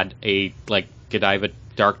had a Godiva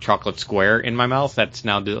dark chocolate square in my mouth that's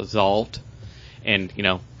now dissolved, and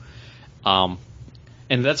and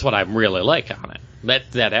that's what I really like on it.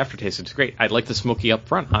 That aftertaste is great. I like the smoky up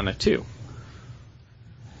front on it too.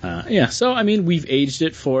 So I mean, we've aged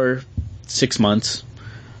it for 6 months.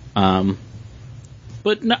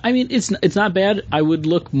 But no, I mean, it's not bad. I would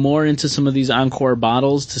look more into some of these Encore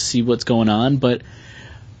bottles to see what's going on, but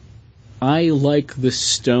I like the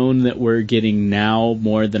Stone that we're getting now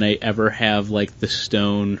more than I ever have liked the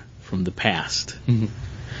Stone from the past. Mm-hmm.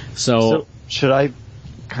 So should I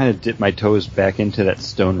kind of dip my toes back into that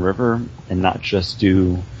Stone River and not just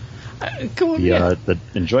do the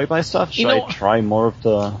Enjoy By stuff? Should I try more of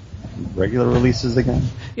the regular releases again?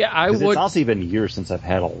 Yeah, I would. It's also been years since I've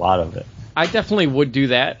had a lot of it. I definitely would do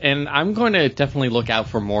that, and I'm going to definitely look out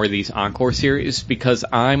for more of these Encore series, because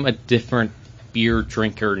I'm a different beer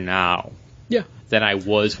drinker now than I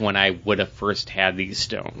was when I would have first had these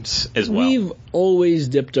Stones as well. We've always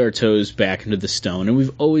dipped our toes back into the Stone, and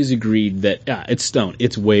we've always agreed that it's Stone.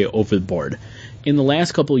 It's way overboard. In the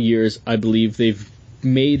last couple of years, I believe they've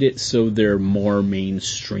made it so they're more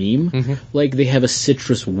mainstream. Mm-hmm. Like they have a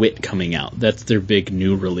Citrus Wit coming out. That's their big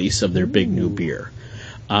new release of their big new beer.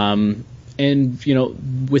 And,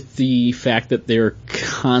 with the fact that they're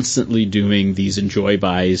constantly doing these Enjoy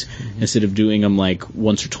Buys, instead of doing them like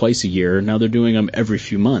once or twice a year, now they're doing them every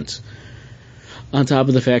few months. On top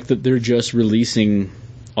of the fact that they're just releasing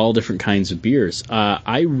all different kinds of beers.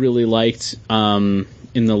 I really liked, in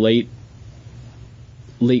the late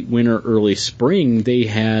winter, early spring, they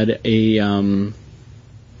had a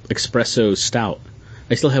espresso stout.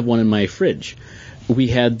 I still have one in my fridge. We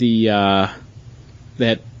had that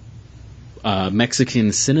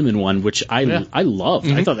Mexican cinnamon one, which I loved.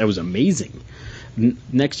 Mm-hmm. I thought that was amazing.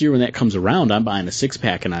 next year when that comes around, I'm buying a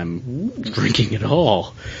 6-pack and I'm drinking it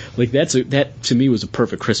all. Like that to me was a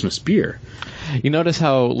perfect Christmas beer. You notice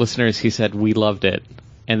how, listeners, he said we loved it,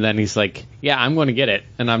 and then he's like, yeah, I'm going to get it,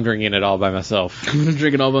 and I'm drinking it all by myself. I'm going to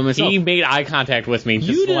drink it all by myself. He made eye contact with me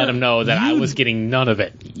just to let him know that I was getting none of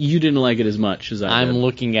it. You didn't like it as much as I did. I'm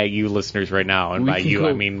looking at you, listeners, right now, and by you,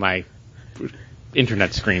 I mean my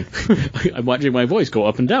internet screen. I'm watching my voice go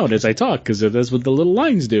up and down as I talk, because that's what the little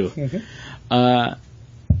lines do. Mm-hmm.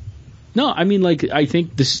 No, I mean, like, I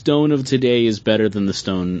think the Stone of today is better than the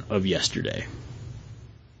Stone of yesterday.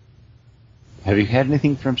 Have you had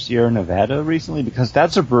anything from Sierra Nevada recently? Because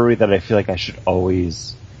that's a brewery that I feel like I should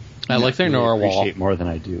always... I like their Norwal. Appreciate more than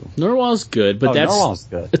I do. Norwal's good, but Norwal's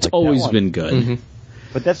good. It's like always been good. Mm-hmm.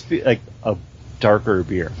 But that's like a darker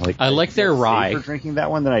beer. Like I like their rye. For drinking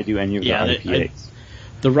that one than I do any of the IPAs.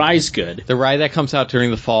 The rye's good. The rye that comes out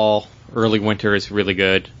during the fall, early winter is really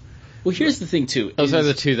good. Well, here's the thing too. Those are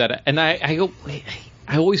the two that, and I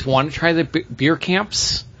always want to try the beer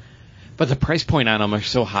camps, but the price point on them are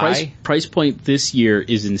so high. Price point this year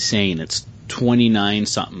is insane. It's $29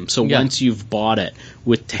 something. So once you've bought it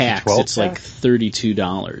with tax, it's like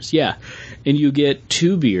 $32. Yeah, and you get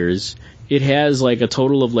 2 beers. It has like a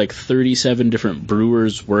total of like 37 different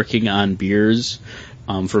brewers working on beers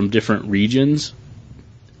from different regions,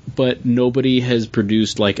 but nobody has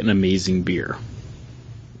produced like an amazing beer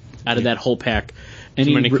out of that whole pack.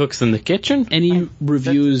 Too many cooks in the kitchen? Any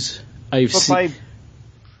reviews I've seen... By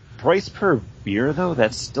price per beer, though,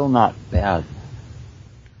 that's still not bad.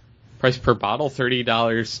 Price per bottle,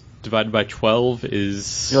 $30 divided by 12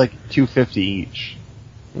 is... You're like $2.50 each.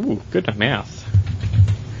 Ooh, good math.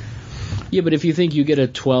 Yeah, but if you think you get a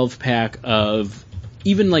 12-pack of...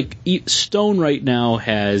 Even like Stone right now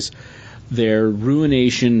has their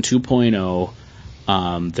Ruination 2.0...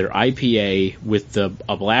 their IPA with a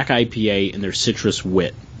black IPA and their citrus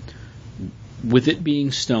wit. With it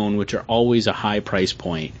being Stone, which are always a high price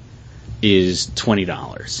point, is $20.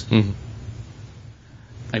 Mm-hmm.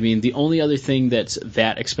 I mean, the only other thing that's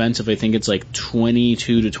that expensive, I think it's like $22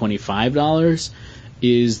 to $25,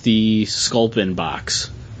 is the Sculpin box.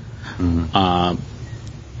 Mm-hmm.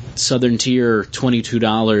 Southern Tier,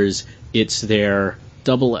 $22. It's their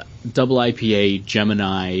double IPA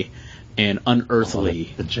Gemini and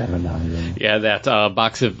Unearthly. The Gemini. Yeah, that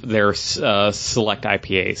box of their select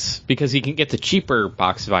IPAs. Because you can get the cheaper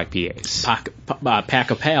box of IPAs.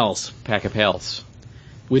 Pack of Pals. Pack of Pals.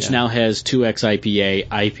 Which now has 2X IPA,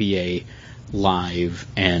 IPA Live,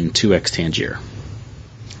 and 2X Tangier.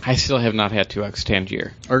 I still have not had 2X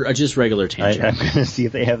Tangier. Or just regular Tangier. I'm going to see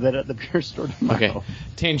if they have that at the beer store tomorrow. Okay.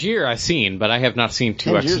 Tangier I've seen, but I have not seen 2X.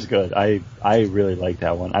 Tangier's good. I really like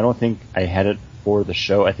that one. I don't think I had it for the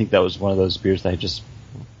show. I think that was one of those beers that I just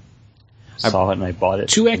saw it and I bought it.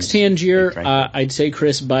 2X Tangier, I'd say,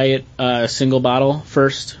 Chris, buy it single bottle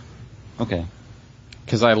first. Okay.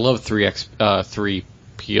 Because I love 3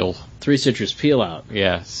 peel. 3 citrus peel out.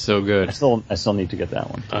 Yeah, so good. I still need to get that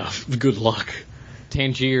one. Good luck.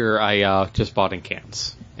 Tangier I just bought in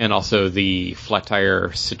cans. And also the Flat Tire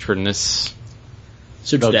Citronellus.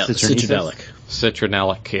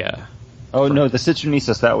 Citronelic, yeah. Oh, no, the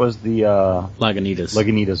Citronesis, that was the...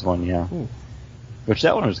 Lagunitas one, yeah. Ooh. Which,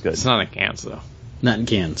 that one was good. It's not in cans, though. Not in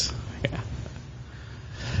cans.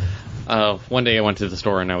 Yeah. One day I went to the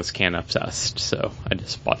store and I was can obsessed, so I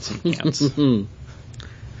just bought some cans.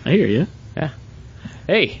 I hear you. Yeah.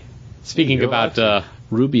 Hey, speaking about...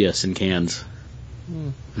 Rubius in cans.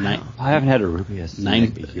 I haven't had a Rubius.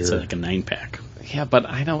 It's like a 9-pack. Yeah, but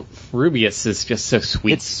I don't... Rubius is just so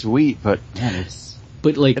sweet. It's sweet, but man, it's...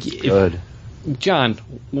 But like, it's good. John,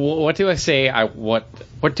 what do I say? Blah blah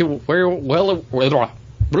blah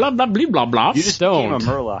blah. You just became a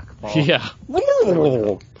Murloc ball. Yeah.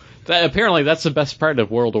 Apparently, that's the best part of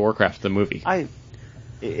World of Warcraft, the movie.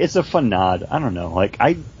 It's a fun nod. I don't know. Like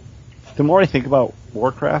the more I think about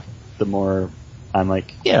Warcraft, the more I'm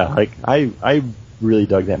like, yeah. Like I really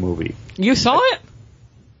dug that movie. You saw it?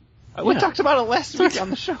 We talked about it last week on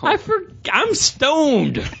the show. I'm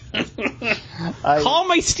stoned. Call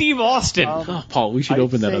me Steve Austin. Paul, we should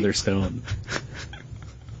open that other stone.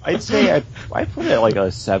 I'd say I put it like a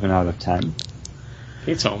 7 out of 10.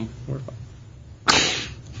 It's home.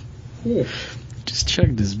 Just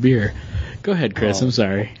chugged his beer. Go ahead, Chris. I'm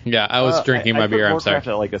sorry. Yeah, I was drinking my beer. I'm sorry. I put Warcraft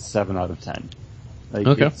at like a 7 out of 10. Like,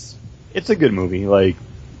 okay. It's a good movie. Like,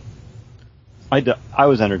 I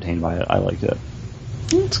was entertained by it. I liked it.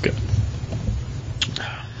 That's good.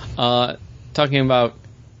 Talking about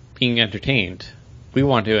being entertained, we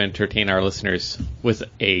want to entertain our listeners with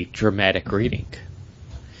a dramatic reading.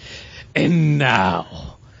 And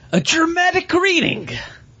now, a dramatic reading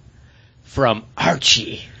from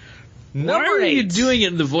Archie. Why are you doing it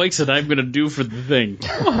in the voice that I'm going to do for the thing?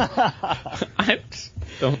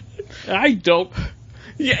 I don't.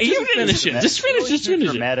 Yeah, you didn't finish it. Just finish it.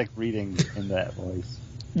 Dramatic reading in that voice.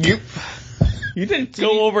 You didn't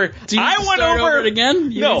go over. I went over it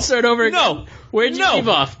again. You didn't start over again. No. Where'd you leave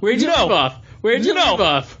off? Where'd you leave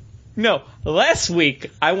off? No. Last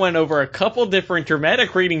week I went over a couple different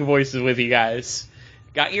dramatic reading voices with you guys.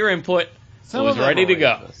 Got your input. Was ready to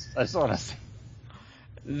go. I just want to say.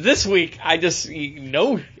 This week I didn't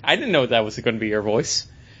know that was going to be your voice,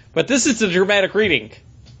 but this is the dramatic reading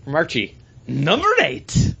from Archie. Number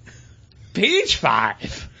 8, page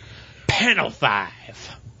 5, panel 5.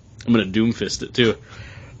 I'm going to doomfist it, too.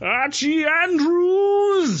 Archie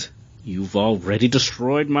Andrews! You've already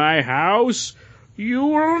destroyed my house. You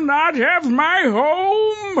will not have my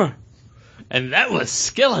home. And that was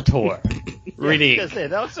Skeletor reading. I was gonna say,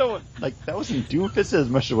 that wasn't Doomfist as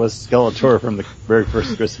much as it was Skeletor from the very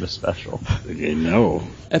first Christmas special. No.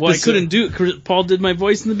 Well, I couldn't do it. Paul did my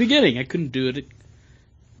voice in the beginning. I couldn't do it.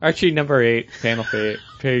 Archie, number 8, panel 8,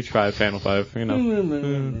 page 5, panel 5, you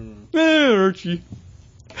know. Archie.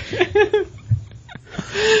 The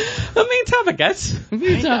main topic, guys.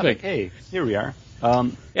 Main topic. Hey, here we are.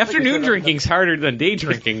 Afternoon drinking's harder than day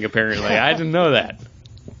drinking, apparently. I didn't know that.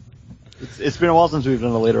 It's been a while since we've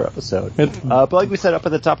done a later episode. But like we said up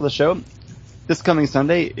at the top of the show, this coming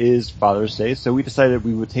Sunday is Father's Day, so we decided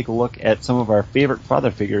we would take a look at some of our favorite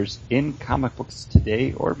father figures in comic books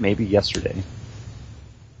today, or maybe yesterday.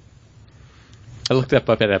 I looked up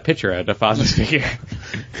at a picture of the father's figure.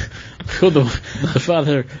 Oh, the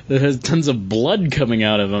father that has tons of blood coming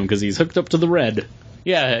out of him because he's hooked up to the red.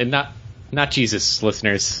 Yeah, and not Jesus,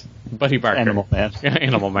 listeners. Buddy Barker. Animal Man. Yeah,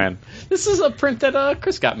 Animal Man. This is a print that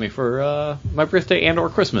Chris got me for my birthday and or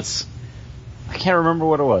Christmas. I can't remember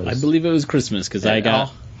what it was. I believe it was Christmas because I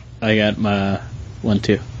got my one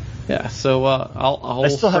too. Yeah, so I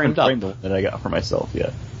still haven't framed the that I got for myself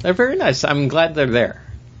yet. They're very nice. I'm glad they're there.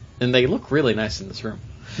 And they look really nice in this room.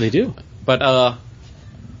 They do. But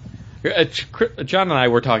John and I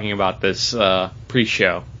were talking about this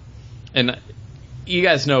pre-show, and you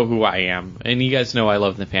guys know who I am, and you guys know I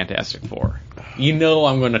love the Fantastic Four. You know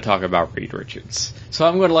I'm going to talk about Reed Richards. So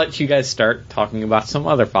I'm going to let you guys start talking about some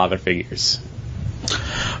other father figures.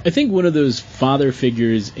 I think one of those father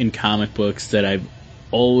figures in comic books that I've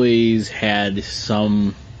always had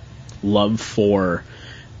some love for,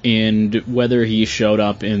 and whether he showed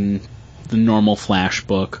up in the normal Flash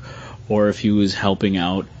book or if he was helping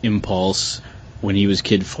out Impulse when he was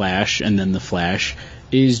Kid Flash and then the Flash,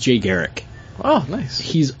 is Jay Garrick. Oh, nice.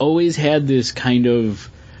 He's always had this kind of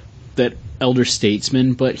that elder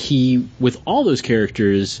statesman, but he, with all those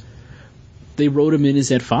characters, they wrote him in as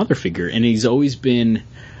that father figure, and he's always been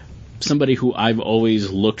somebody who I've always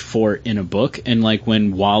looked for in a book. And like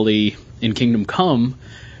when Wally in Kingdom Come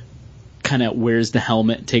kind of wears the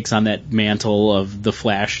helmet, takes on that mantle of the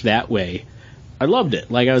Flash that way, I loved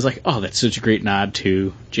it. Like I was like, oh, that's such a great nod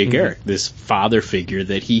to Jay Garrick, this father figure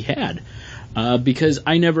that he had, because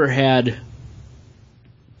I never had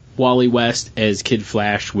Wally West as Kid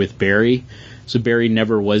Flash with Barry, so Barry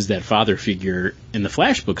never was that father figure in the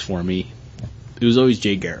Flash books for me. It was always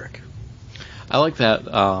Jay Garrick. I like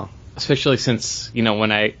that, especially since, you know,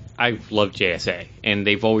 when I love JSA, and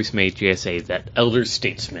they've always made JSA that elder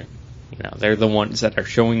statesman. You know, they're the ones that are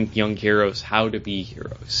showing young heroes how to be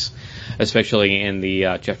heroes, especially in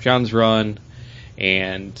the Jeff Johns run,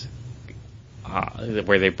 and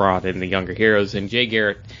where they brought in the younger heroes, and Jay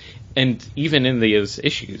Garrick. And even in those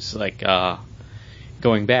issues, like,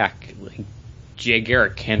 going back, like, Jay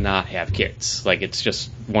Garrick cannot have kids. Like, it's just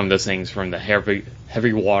one of those things from the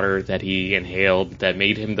heavy water that he inhaled that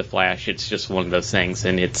made him the Flash. It's just one of those things.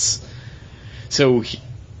 And it's... So,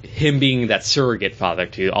 him being that surrogate father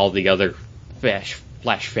to all the other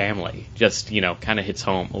Flash family just, you know, kind of hits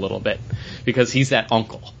home a little bit. Because he's that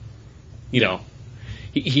uncle. You know,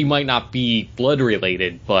 he might not be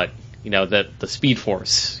blood-related, but... You know, that the Speed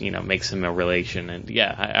Force, you know, makes him a relation. And,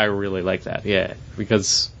 yeah, I really like that, yeah.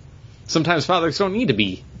 Because sometimes fathers don't need to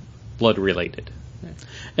be blood-related.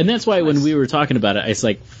 And that's why when we were talking about it, it's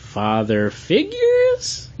like, father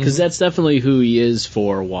figures? Because that's definitely who he is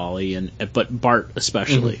for Wally, but Bart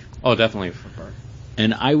especially. Oh, definitely for Bart.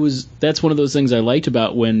 And that's one of those things I liked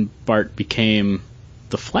about when Bart became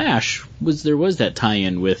the Flash, was there was that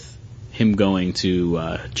tie-in with him going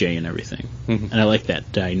to Jay and everything. And I like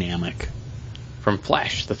that dynamic. From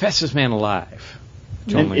Flash, the fastest man alive.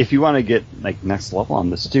 And if you want to get like next level on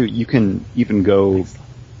this too, you can even go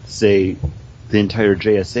say the entire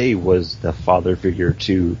JSA was the father figure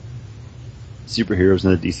to superheroes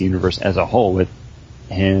in the DC universe as a whole, with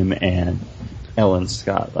him and Ellen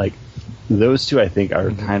Scott. Like, those two, I think,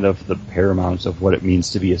 are kind of the paramounts of what it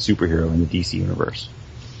means to be a superhero in the DC universe.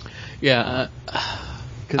 Yeah.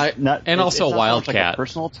 Also it's Wildcat. Like a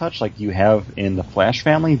personal touch like you have in the Flash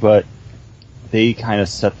family, but they kind of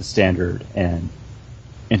set the standard and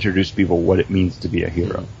introduce people what it means to be a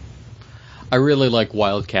hero. I really like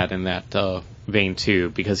Wildcat in that vein too,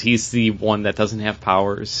 because he's the one that doesn't have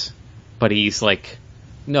powers, but he's like,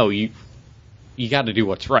 no, you got to do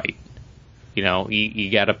what's right. You know,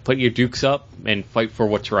 you got to put your dukes up and fight for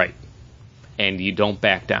what's right, and you don't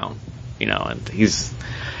back down. You know,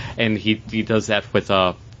 and he does that with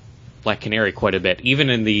Black Canary quite a bit, even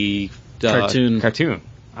in the cartoon.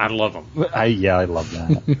 I love him. I love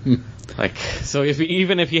that. Like, so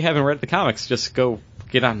even if you haven't read the comics, just go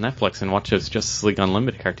get on Netflix and watch those Justice League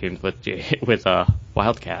Unlimited cartoons with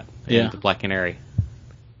Wildcat and the Black Canary.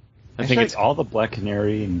 I think it's all the Black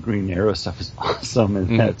Canary and Green Arrow stuff is awesome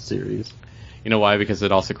in that series. You know why? Because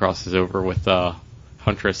it also crosses over with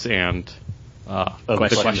Huntress and The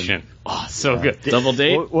Question. Oh, so good. Double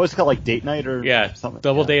Date? What was it called, like Date Night or something?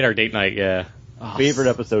 Double Date or Date Night, yeah. Favorite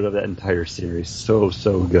episode of that entire series. So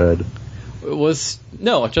good. It was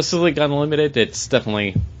Justice League Unlimited. It's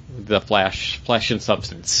definitely the Flash and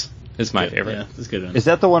Substance is my favorite. Yeah, that's a good one. Is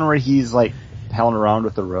that the one where he's like palling around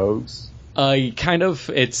with the rogues? Kind of.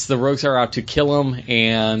 It's the rogues are out to kill him,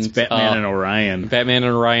 and it's Batman and Orion. Batman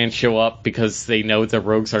and Orion show up because they know the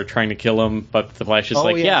rogues are trying to kill him, but the Flash is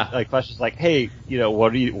like Flash is like, hey, you know,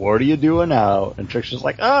 what are you doing now? And Trick's just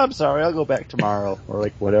like, oh, I'm sorry, I'll go back tomorrow, or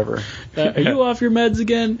like whatever. Are you off your meds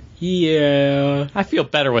again? Yeah. I feel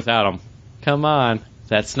better without him. Come on.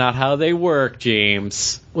 That's not how they work,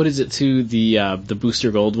 James. What is it to the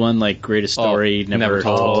Booster Gold one? Like, greatest story never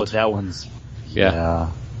told. Oh, that one's... Yeah.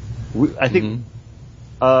 I think,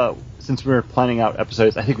 since we were planning out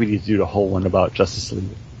episodes, I think we need to do the whole one about Justice League.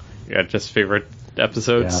 Yeah, just favorite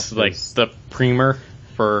episodes, like the primer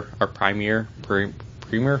for our primer.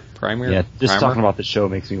 Yeah, just talking about the show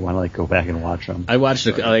makes me want to like go back and watch them. I watched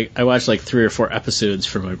like 3 or 4 episodes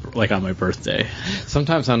for on my birthday.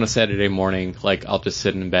 Sometimes on a Saturday morning, like I'll just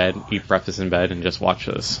sit in bed, eat breakfast in bed, and just watch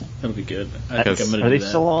this. That'll be good. I think I'm gonna. Are they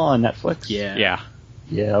still on Netflix? Yeah.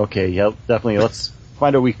 Yeah. Okay. Yeah. Definitely. Let's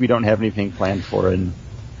find a week we don't have anything planned for and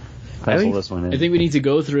pencil this one in. I think we need to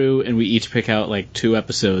go through and we each pick out like 2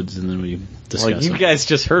 episodes and then we discuss. Well, you guys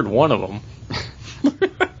just heard one of them.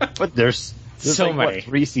 But there's so like, many. What,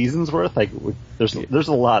 3 seasons worth? Like there's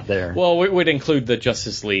a lot there. Well, we would include the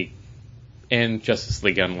Justice League and Justice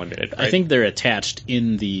League Unlimited. Right? I think they're attached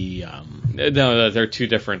in the. No, they're 2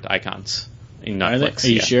 different icons in Netflix. Are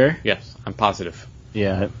you sure? Yes, I'm positive.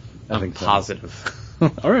 Yeah, I I'm think positive.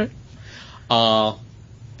 All right.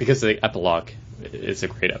 Because the epilogue is a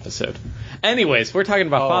great episode. Anyways, we're talking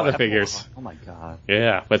about father figures. Oh my god.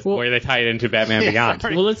 Yeah, where they tie it into Batman Beyond.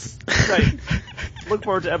 Well, let's Look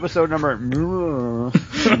forward to episode number.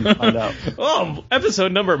 Find out. Oh,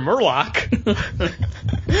 episode number Murloc.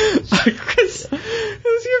 Chris,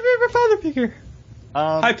 who's your favorite father figure?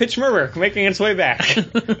 High pitched murmur making its way back.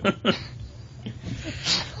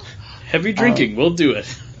 Heavy drinking, we'll do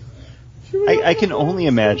it. I can only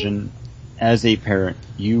imagine, as a parent,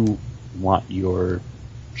 you want your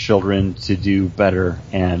children to do better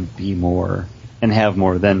and be more and have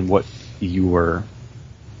more than what you were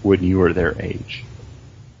when you were their age.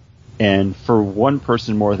 And for one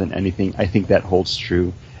person more than anything, I think that holds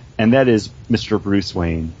true, and that is Mr. Bruce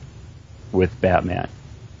Wayne with Batman.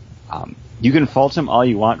 You can fault him all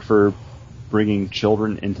you want for bringing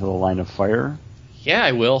children into the line of fire. Yeah,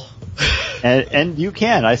 I will. And you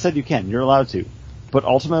can. I said you can. You're allowed to. But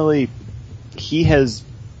ultimately, he has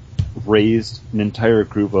raised an entire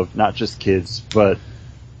group of not just kids, but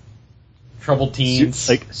troubled teens,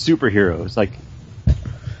 like superheroes, like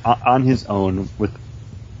on his own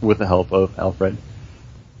with the help of Alfred,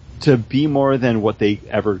 to be more than what they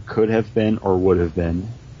ever could have been or would have been,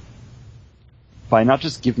 by not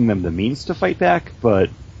just giving them the means to fight back, but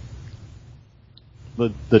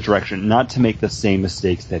the direction, not to make the same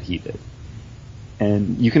mistakes that he did.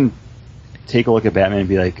 And you can take a look at Batman and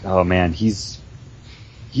be like, oh man, he's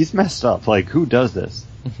messed up. Like, who does this?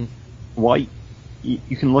 Mm-hmm. Why?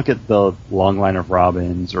 You can look at the long line of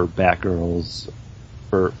Robins or Batgirls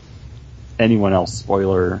or anyone else,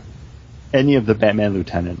 spoiler, any of the Batman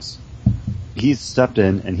lieutenants. He's stepped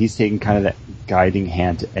in and he's taken kind of that guiding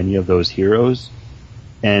hand to any of those heroes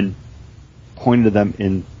and pointed them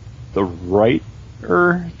in the right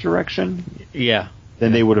direction. Yeah.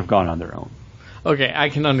 Then they would have gone on their own. Okay, I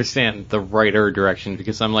can understand the righter direction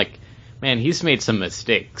because I'm like, man, he's made some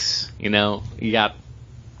mistakes. You know, you got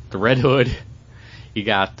the Red Hood, you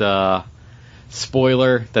got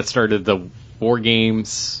spoiler that started the War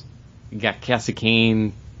Games. You got Cassie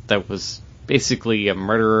Kane, that was basically a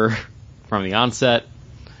murderer from the onset.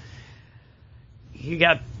 You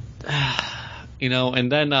got,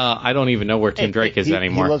 and then I don't even know where Tim Drake is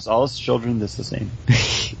anymore. He loves all his children just the same.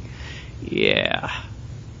 Yeah.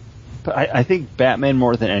 But I think Batman,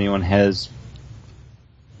 more than anyone, has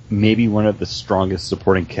maybe one of the strongest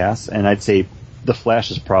supporting casts, and I'd say The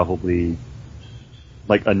Flash is probably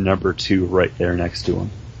like a number 2 right there next to him.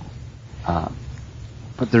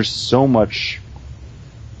 But there's so much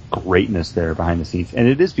greatness there behind the scenes, and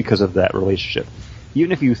it is because of that relationship.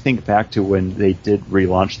 Even if you think back to when they did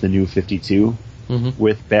relaunch the New 52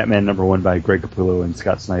 with Batman #1 by Greg Capullo and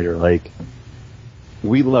Scott Snyder, like,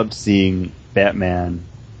 we loved seeing Batman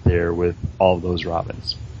there with all those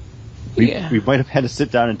Robins. We might have had to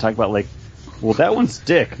sit down and talk about, like, well, that one's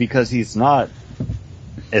Dick because he's not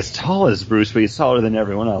as tall as Bruce, but he's taller than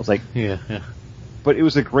everyone else. Like, yeah. But it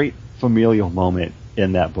was a great familial moment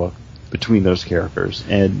in that book between those characters,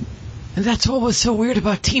 and that's what was so weird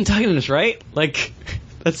about Teen Titans, right? Like,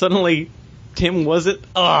 that suddenly Tim wasn't.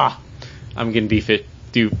 I'm getting New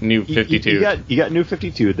 52. You got New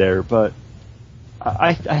 52 there, but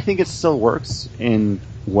I think it still works in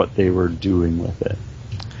what they were doing with it.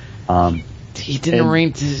 He didn't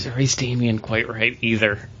race Damian quite right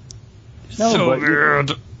either. No, so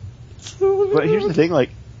weird. But here's the thing: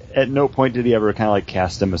 like, at no point did he ever kind of like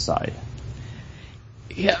cast him aside.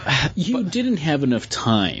 Yeah, you didn't have enough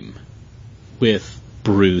time with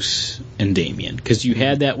Bruce and Damian, because you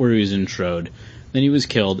had that where he was introed, then he was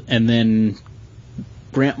killed, and then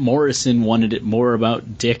Grant Morrison wanted it more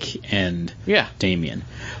about Dick and Damian.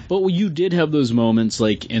 But you did have those moments,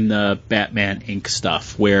 like in the Batman Inc.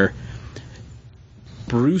 stuff, where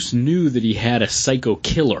Bruce knew that he had a psycho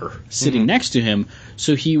killer sitting next to him,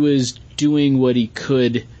 so he was doing what he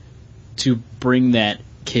could to bring that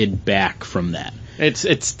kid back from that.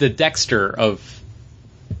 It's the Dexter of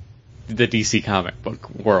the DC comic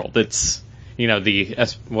book world. It's,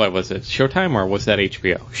 what was it, Showtime, or was that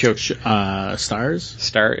HBO?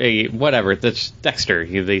 Stars? Whatever. That's Dexter,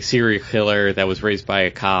 the serial killer that was raised by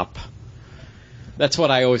a cop. That's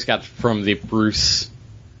what I always got from the Bruce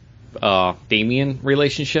Damian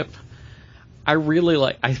relationship. I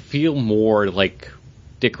feel more like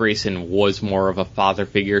Dick Grayson was more of a father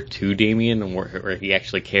figure to Damian, where he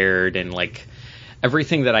actually cared, and like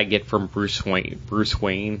everything that I get from Bruce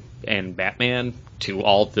Wayne and Batman to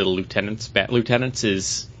all the Bat Lieutenants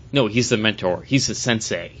is, no, he's the mentor, he's the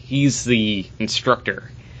sensei, he's the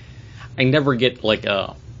instructor. I never get like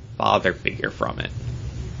a father figure from it.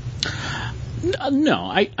 No,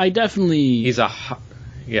 I definitely...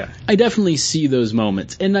 I definitely see those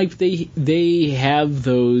moments, and like they have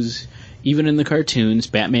those even in the cartoons,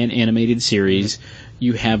 Batman animated series.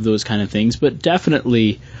 You have those kind of things, but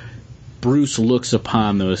definitely Bruce looks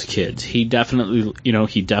upon those kids. He definitely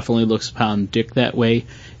looks upon Dick that way.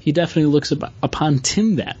 He definitely looks upon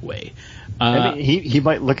Tim that way. I mean, he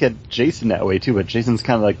might look at Jason that way too, but Jason's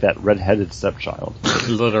kind of like that red-headed stepchild.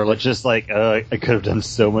 Literally, just like I could have done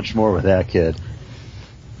so much more with that kid.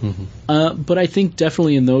 But I think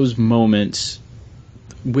definitely in those moments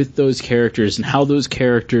with those characters and how those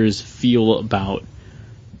characters feel about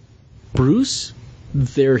Bruce,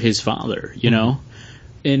 they're his father,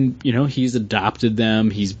 and he's adopted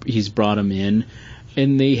them, he's brought them in,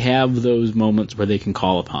 and they have those moments where they can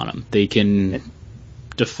call upon him, they can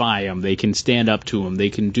defy him, they can stand up to him,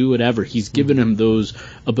 they can do whatever. He's given him those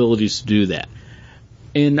abilities to do that,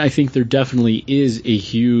 and I think there definitely is a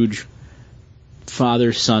huge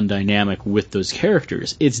father-son dynamic with those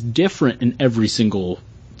characters. It's different in every single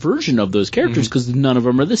version of those characters because none of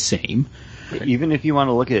them are the same. Even if you want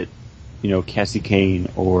to look at, Cassie Kane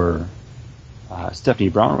or Stephanie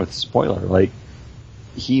Brown with Spoiler, like,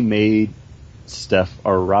 he made Steph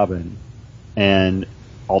a Robin, and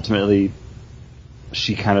ultimately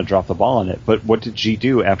she kind of dropped the ball on it. But what did she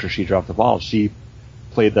do after she dropped the ball? She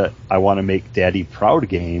played the I want to make Daddy proud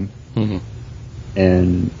game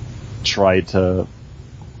and tried to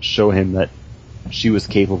show him that she was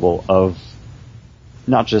capable of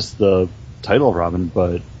not just the title of Robin,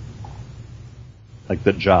 but like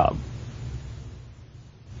the job.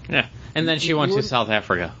 Yeah, and then she went to South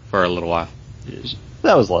Africa for a little while.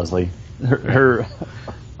 That was Leslie, her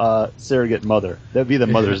surrogate mother. That'd be the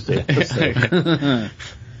Mother's Day episode.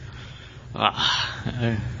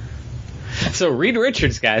 So Reed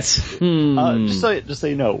Richards, guys. Just so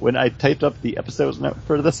you know, when I typed up the episodes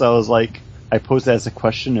for this, I was like, I posed that as a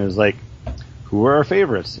question. It was like, who are our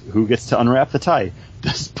favorites? Who gets to unwrap the tie?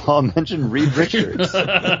 Does Paul mention Reed Richards?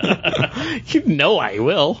 You know I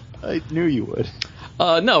will. I knew you would.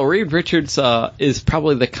 No, Reed Richards is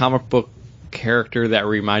probably the comic book character that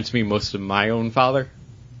reminds me most of my own father.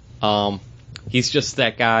 He's just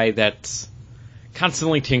that guy that's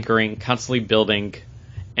constantly tinkering, constantly building,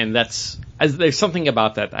 and there's something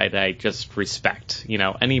about that I just respect.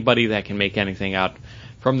 Anybody that can make anything out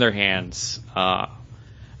from their hands.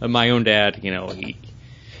 My own dad,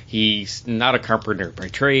 he's not a carpenter by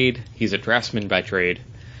trade. He's a draftsman by trade,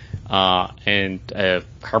 and a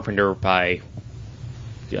carpenter by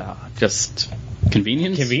just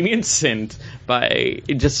convenience, and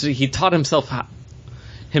he taught himself how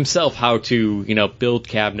to build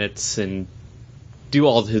cabinets and do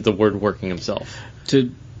all the woodworking himself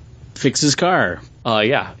to fix his car.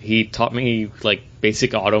 He taught me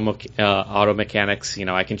basic auto mechanics.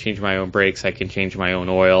 I can change my own brakes. I can change my own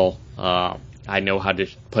oil. I know how to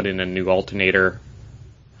put in a new alternator.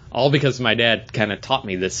 All because my dad kind of taught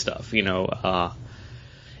me this stuff. He's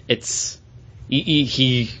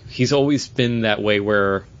always been that way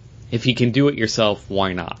where if you can do it yourself,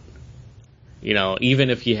 why not? Even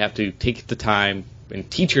if you have to take the time and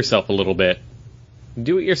teach yourself a little bit,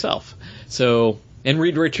 do it yourself. And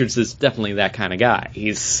Reed Richards is definitely that kind of guy.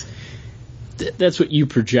 That's what you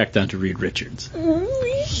project onto Reed Richards.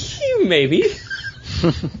 Maybe.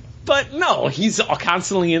 But no, he's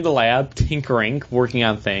constantly in the lab, tinkering, working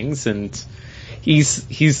on things, and he's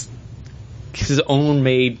his own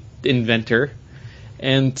made inventor,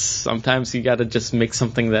 and sometimes you gotta just make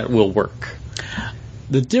something that will work.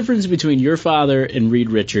 The difference between your father and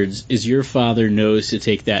Reed Richards is your father knows to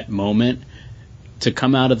take that moment to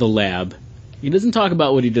come out of the lab. He doesn't talk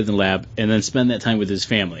about what he did in the lab and then spend that time with his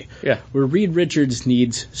family. Yeah. Where Reed Richards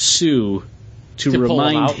needs Sue to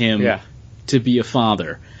remind him to be a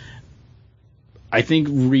father. I think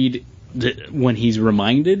Reed, when he's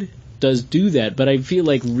reminded, does do that, but I feel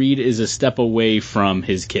like Reed is a step away from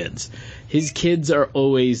his kids. His kids are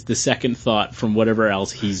always the second thought from whatever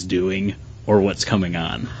else he's doing or what's coming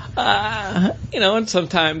on. And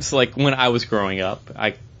sometimes, when I was growing up,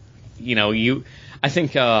 I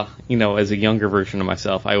think, as a younger version of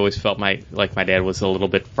myself, I always felt my dad was a little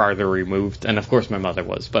bit farther removed, and of course my mother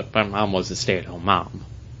was, but my mom was a stay-at-home mom.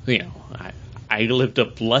 I lived a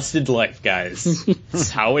blessed life, guys. That's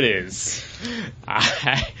how it is.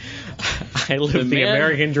 I lived the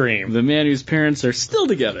American dream. The man whose parents are still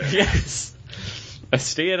together. Yes. A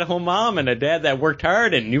stay-at-home mom and a dad that worked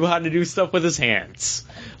hard and knew how to do stuff with his hands.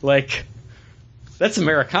 That's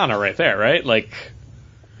Americana right there, right?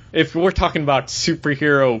 If we're talking about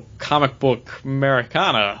superhero comic book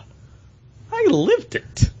Americana, I lived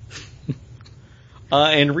it.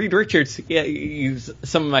 And Reed Richards,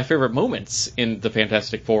 some of my favorite moments in the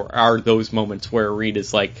Fantastic Four are those moments where Reed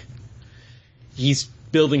is he's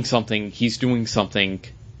building something, he's doing something,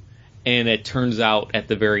 and it turns out at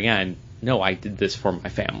the very end, no, I did this for my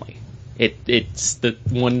family. It's the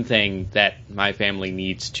one thing that my family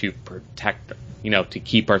needs to protect, to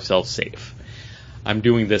keep ourselves safe. I'm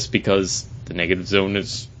doing this because the negative zone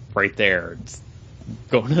is right there. It's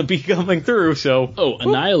going to be coming through, so... Oh, a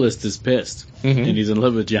nihilist is pissed. Mm-hmm. And he's in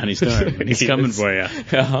love with Johnny Storm. And he's coming for you.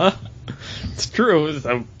 Uh-huh. It's true.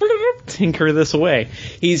 So, tinker this away.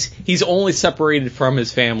 He's only separated from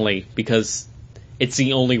his family because it's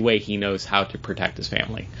the only way he knows how to protect his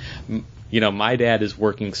family. My dad is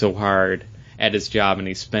working so hard at his job, and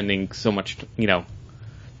he's spending so much,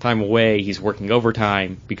 time away. He's working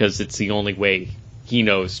overtime because it's the only way he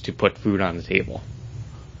knows to put food on the table.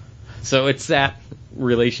 So it's that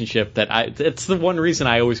relationship it's the one reason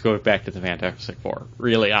I always go back to the Fantastic Four.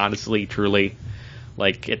 Really, honestly, truly.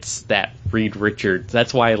 It's that Reed Richards.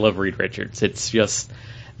 That's why I love Reed Richards. It's just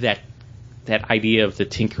that idea of the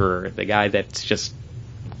tinkerer, the guy that's just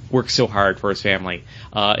works so hard for his family.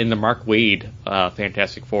 In the Mark Waid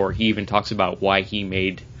Fantastic Four, he even talks about why he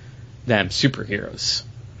made them superheroes.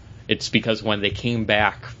 It's because when they came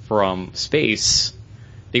back from space,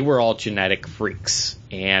 they were all genetic freaks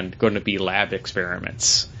and going to be lab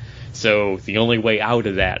experiments. So the only way out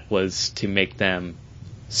of that was to make them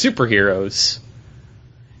superheroes,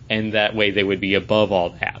 and that way they would be above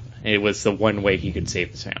all that. It was the one way he could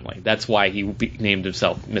save his family. That's why he named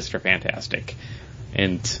himself Mr. Fantastic,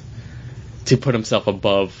 and to put himself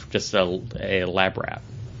above just a lab rat.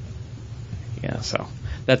 Yeah, so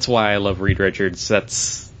that's why I love Reed Richards.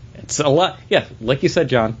 It's a lot, yeah, like you said,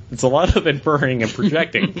 John, it's a lot of inferring and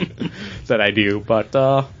projecting that I do, but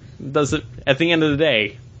does it, at the end of the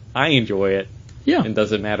day, I enjoy it. Yeah. And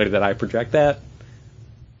does it matter that I project that?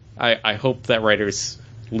 I hope that writers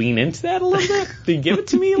lean into that a little bit. They give it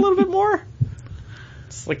to me a little bit more.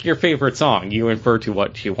 It's like your favorite song. You infer to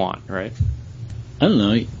what you want, right? I don't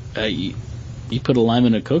know. You put a lime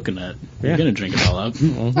in a coconut, you're going to drink it all up.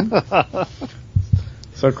 Mm-hmm.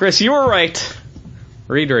 So, Chris, you were right.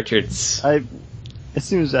 Reed Richards. As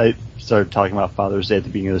soon as I started talking about Father's Day at the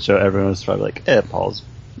beginning of the show, everyone was probably like, Paul's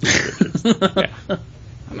Reed Richards.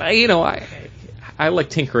 Yeah. I like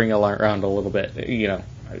tinkering around a little bit.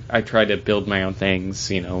 I try to build my own things,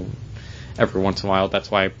 every once in a while. That's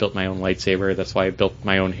why I built my own lightsaber. That's why I built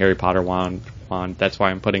my own Harry Potter wand. That's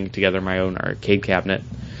why I'm putting together my own arcade cabinet.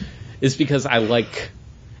 Is because at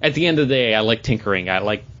the end of the day, I like tinkering. I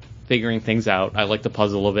like figuring things out. I like the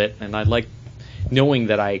puzzle of it, and I like knowing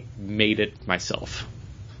that I made it myself.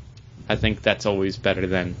 I think that's always better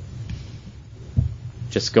than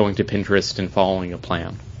just going to Pinterest and following a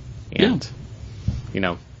plan. And,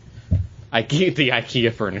 I get the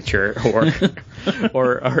IKEA furniture,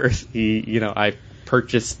 or I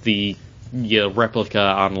purchased the replica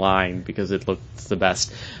online because it looks the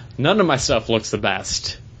best. None of my stuff looks the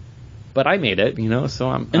best. But I made it, so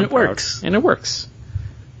I'm it proud. works. And it works.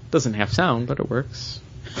 Doesn't have sound, but it works.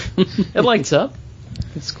 It lights up.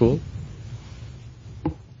 It's cool.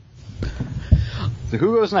 So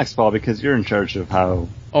who goes next, Paul? Because you're in charge of how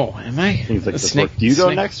am I? Things like this work. Do you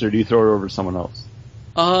go next, or do you throw it over to someone else?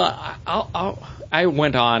 I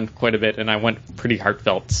went on quite a bit, and I went pretty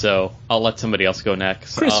heartfelt, so I'll let somebody else go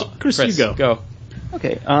next. Chris, you go. Go.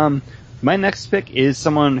 Okay, my next pick is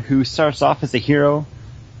someone who starts off as a hero,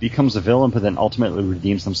 becomes a villain, but then ultimately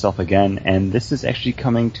redeems himself again, and this is actually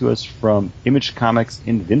coming to us from Image Comics'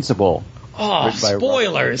 Invincible. Oh,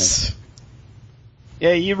 spoilers!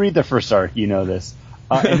 Yeah, you read the first arc, you know this.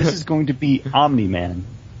 And this is going to be Omni-Man,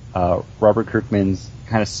 Robert Kirkman's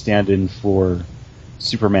kind of stand-in for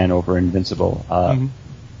Superman over Invincible.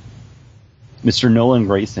 Mr. Nolan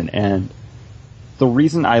Grayson. And the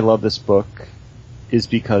reason I love this book is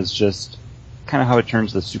because just kind of how it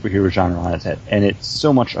turns the superhero genre on its head. And it's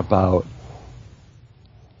so much about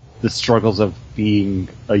the struggles of being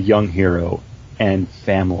a young hero and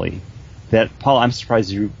family that, Paul, I'm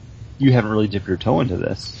surprised you haven't really dipped your toe into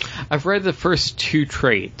this. I've read the first 2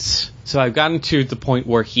 trades, so I've gotten to the point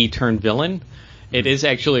where he turned villain. It is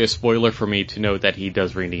actually a spoiler for me to know that he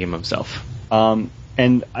does redeem himself. And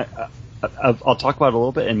I'll talk about it a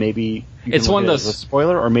little bit, and maybe you can look at it as a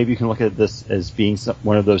spoiler, or maybe you can look at this as being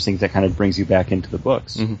one of those things that kind of brings you back into the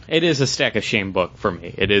books. Mm-hmm. It is a stack of shame book for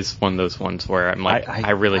me. It is one of those ones where I'm like,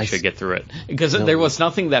 I really should get through it. Because there was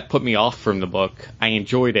nothing that put me off from the book. I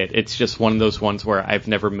enjoyed it. It's just one of those ones where I've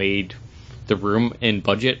never made the room in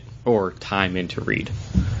budget or time in to read.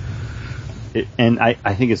 And I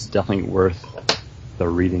think it's definitely worth the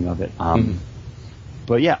reading of it.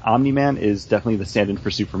 But yeah, Omni-Man is definitely the stand-in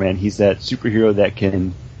for Superman. He's that superhero that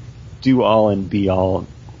can do all and be all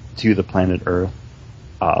to the planet Earth.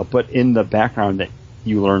 But in the background that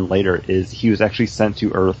you learn later is he was actually sent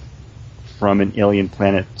to Earth from an alien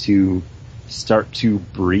planet to start to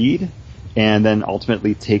breed and then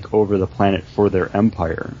ultimately take over the planet for their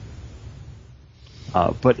empire.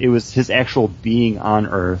 But it was his actual being on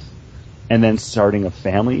Earth and then starting a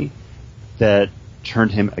family that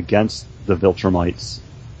turned him against the Viltrumites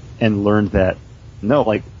and learned that, no,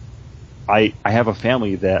 like, I have a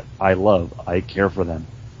family that I love. I care for them.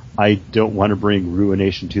 I don't want to bring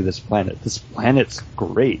ruination to this planet. This planet's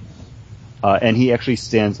great. And he actually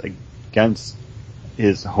stands against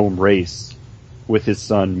his home race with his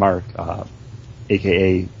son, Mark,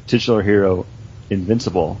 a.k.a. titular hero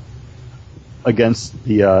Invincible, against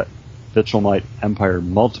the Viltrumite Empire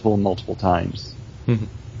multiple times. Mm-hmm.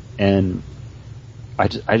 And I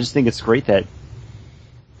just think it's great that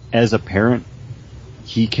as a parent,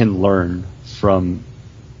 he can learn from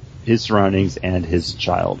his surroundings and his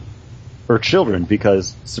child. Or children,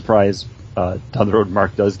 because, surprise, down the road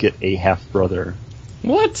Mark does get a half-brother.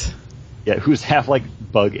 What? Yeah, who's half, like,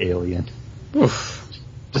 bug alien. Oof.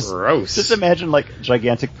 Gross. Just imagine, like,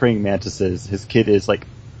 gigantic praying mantises. His kid is, like,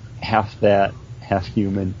 half that, half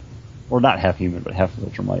human. Or not half human, but half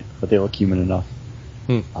Viltrumite. But they look human enough.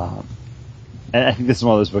 And I think this is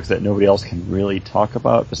one of those books that nobody else can really talk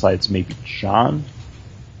about besides maybe John.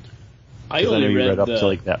 I only read up to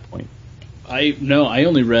like that point. I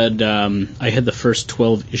only read. I had the first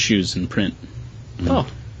 12 issues in print. Oh,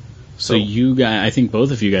 so you guys, I think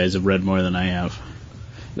both of you guys have read more than I have.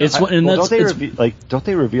 Don't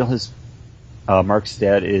they reveal his Mark's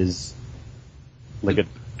dad is like a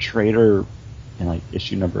traitor in like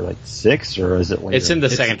issue number 6, or is it later? It's in the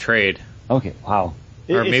second trade. Okay, wow.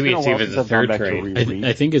 Or maybe it's even the third trade.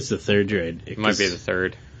 I think it's the third trade. It might be the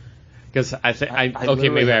third. Because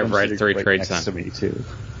maybe I've read 3 trades next to me too.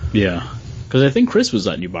 Yeah, because I think Chris was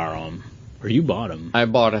letting you borrow them. Or you bought them? I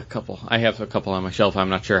bought a couple. I have a couple on my shelf. I'm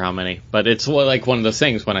not sure how many, but it's like one of those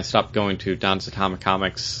things. When I stopped going to Don's Atomic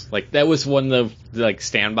Comics, like that was one of the like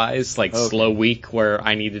standbys, like slow week where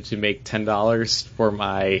I needed to make $10 for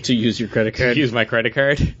to use your credit card. To use my credit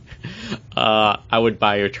card. I would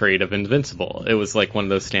buy a trade of Invincible. It was like one of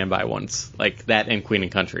those standby ones, like that and Queen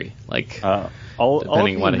and Country. Like all of the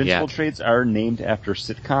Invincible trades are named after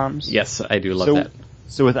sitcoms. Yes, I do love that.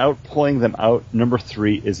 So without pulling them out, number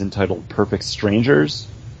 3 is entitled Perfect Strangers.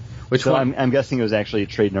 Which one? I'm guessing it was actually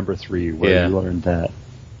trade number 3 where you learned that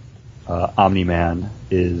Omni-Man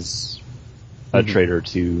is a traitor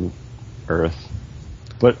to Earth.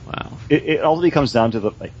 But it ultimately comes down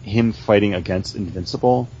to him fighting against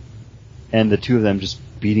Invincible, and the two of them just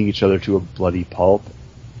beating each other to a bloody pulp.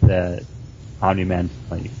 That Omni-Man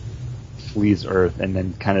flees Earth and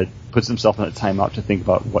then kind of puts himself in a timeout to think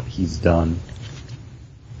about what he's done.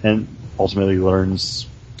 And ultimately learns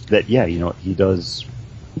that, he does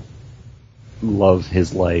love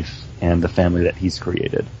his life and the family that he's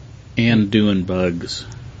created. And doing bugs.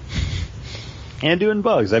 I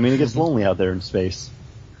mean, it gets lonely out there in space.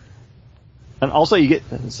 And also you get,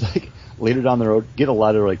 later down the road, get a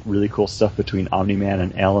lot of, really cool stuff between Omni-Man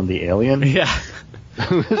and Alan the Alien. Yeah.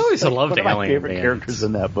 I always loved Alien. One of my favorite characters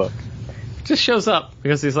in that book. Just shows up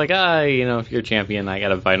because he's like, if you're champion, I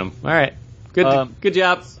gotta fight him. All right. Good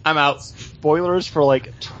job. I'm out. Spoilers for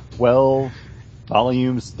 12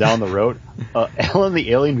 volumes down the road. Alan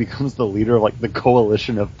the Alien becomes the leader of the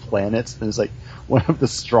coalition of planets and is one of the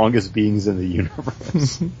strongest beings in the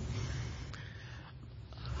universe.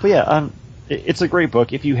 But yeah, it's a great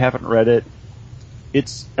book. If you haven't read it,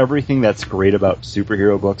 it's everything that's great about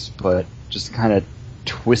superhero books, but just kind of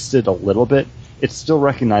twisted a little bit. It's still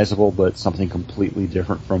recognizable, but something completely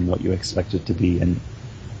different from what you expect it to be, and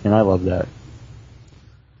I love that.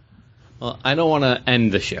 Well, I don't want to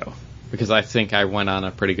end the show, because I think I went on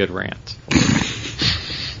a pretty good rant.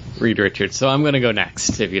 Reed Richards. So I'm going to go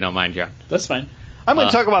next, if you don't mind, John. That's fine. I'm going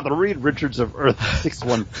to talk about the Reed Richards of Earth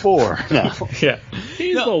 614 now. Yeah.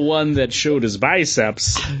 He's the one that showed his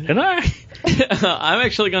biceps, and I'm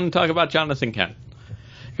actually going to talk about Jonathan Kent.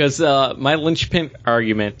 Because my linchpin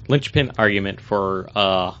argument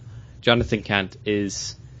for Jonathan Kent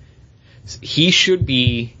is he should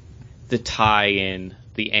be the tie-in,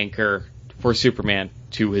 the anchor for Superman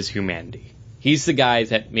to his humanity. He's the guy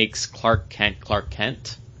that makes Clark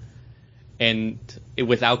Kent, and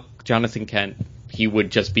without Jonathan Kent, he would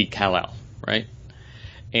just be Kal-El, right?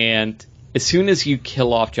 And as soon as you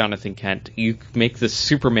kill off Jonathan Kent, you make the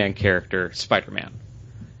Superman character Spider-Man.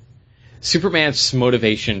 Superman's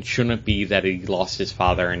motivation shouldn't be that he lost his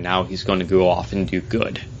father and now he's going to go off and do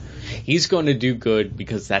good. He's going to do good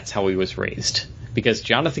because that's how he was raised. Because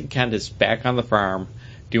Jonathan Kent is back on the farm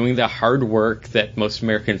doing the hard work that most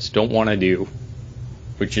Americans don't want to do,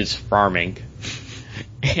 which is farming.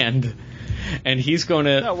 And he's going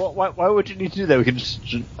to... No, why would you need to do that? We can just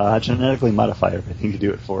genetically modify everything to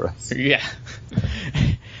do it for us. Yeah.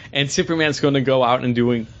 And Superman's going to go out and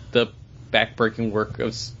doing the backbreaking work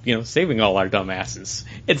of, saving all our dumbasses.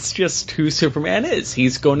 It's just who Superman is.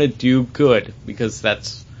 He's going to do good because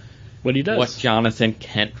that's what he does. What Jonathan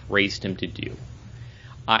Kent raised him to do.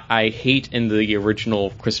 I hate in the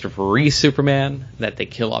original Christopher Reeve Superman that they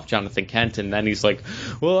kill off Jonathan Kent and then he's like,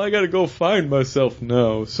 well, I gotta go find myself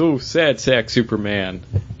now. So sad sack Superman.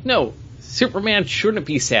 No, Superman shouldn't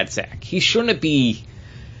be sad sack. He shouldn't be...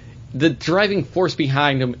 The driving force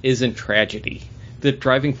behind him isn't tragedy. The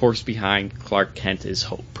driving force behind Clark Kent is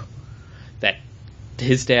hope. That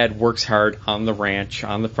his dad works hard on the ranch,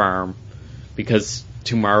 on the farm, because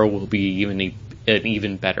tomorrow will be an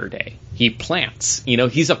even better day. He plants.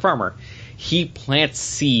 He's a farmer. He plants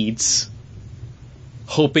seeds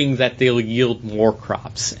hoping that they'll yield more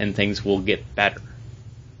crops and things will get better.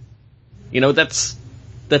 That's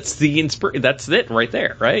it right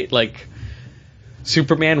there, right?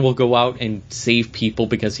 Superman will go out and save people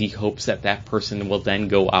because he hopes that person will then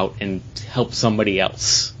go out and help somebody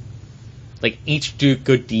else. Each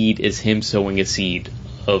good deed is him sowing a seed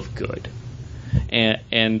of good.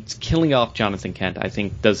 And killing off Jonathan Kent, I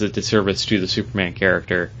think, does a disservice to the Superman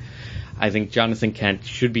character. I think Jonathan Kent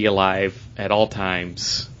should be alive at all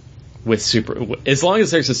times. As long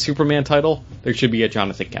as there's a Superman title, there should be a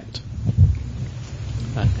Jonathan Kent.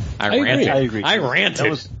 I ranted. I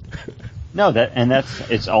ranted.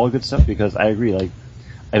 It's all good stuff because I agree.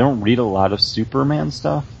 I don't read a lot of Superman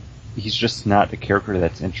stuff. He's just not a character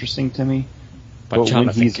that's interesting to me. But when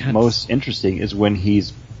he's most interesting is when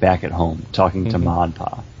he's back at home talking to Ma and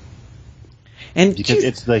Pa. Because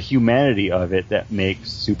it's the humanity of it that makes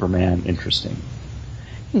Superman interesting.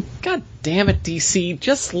 God damn it, DC!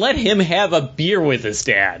 Just let him have a beer with his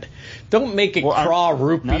dad. Don't make it craw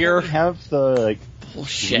root beer. Now that we have the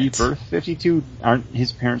bullshit. Rebirth 52. Aren't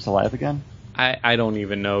his parents alive again? I don't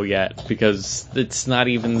even know yet, because it's not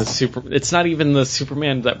even the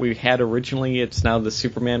Superman that we had originally. It's now the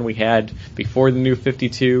Superman we had before the New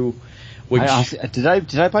 52. Which did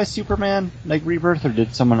I buy Superman Rebirth, or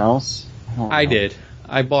did someone else? I did.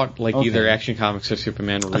 I bought either Action Comics or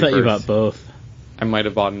Superman Rebirth. I thought you bought both. I might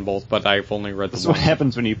have bought them both, but I've only read the one. That's what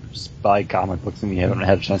happens when you buy comic books and you haven't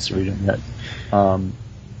had a chance to read them yet.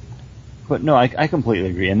 But no, I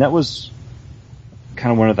completely agree, and that was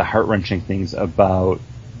kind of one of the heart-wrenching things about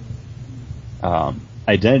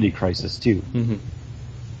Identity Crisis too. Mm-hmm.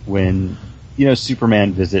 When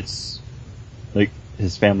Superman visits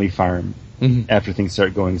his family farm after things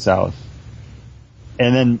start going south,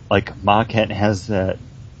 and then Ma Kent has that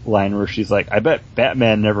line where she's like, "I bet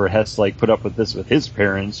Batman never has to put up with this with his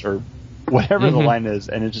parents," or whatever the line is,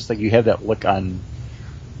 and it's just you have that look on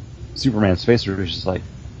Superman's face where she's just like,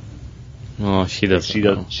 "Oh, she doesn't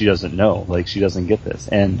know. She doesn't know. She doesn't get this."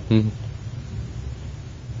 And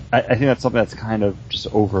I think that's something that's kind of just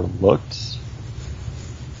overlooked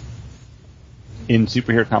in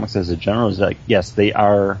superhero comics as a general. Is yes, they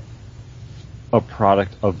are a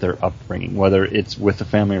product of their upbringing, whether it's with the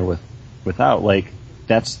family or without.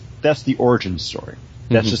 That's the origin story.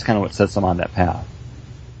 That's just kind of what sets them on that path.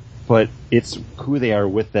 But it's who they are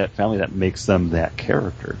with that family that makes them that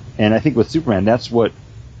character. And I think with Superman, that's what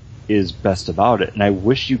is best about it. And I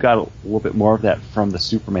wish you got a little bit more of that from the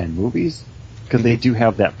Superman movies, because they do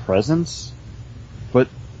have that presence. But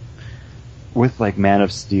with Man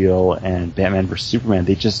of Steel and Batman vs Superman,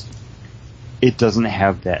 it doesn't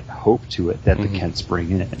have that hope to it that the Kents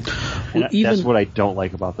bring in. And that's what I don't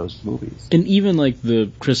like about those movies. And even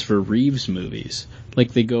the Christopher Reeves movies,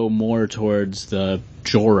 they go more towards the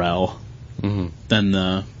Jor-El than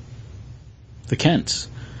the Kents.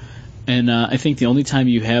 And I think the only time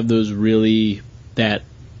you have those really, that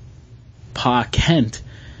Pa Kent,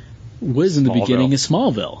 was in the beginning of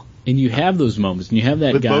Smallville. And you have those moments, and you have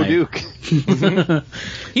that with guy. Bo Duke.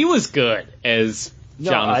 He was good as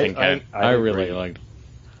Jonathan Kent. I really liked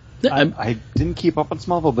him. I didn't keep up on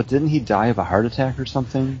Smallville, but didn't he die of a heart attack or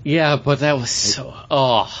something? Yeah, but that was so...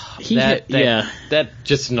 that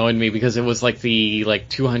just annoyed me, because it was the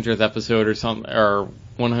 200th episode or something, or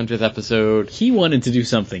 100th episode. He wanted to do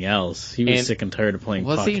something else. He was sick and tired of playing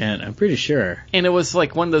Pa Kent, I'm pretty sure. And it was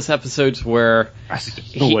one of those episode where... I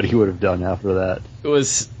don't know what he would have done after that.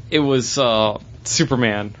 It was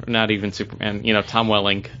Superman, or not even Superman, Tom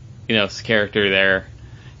Welling, his character there,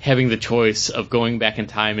 having the choice of going back in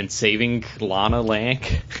time and saving Lana Lang.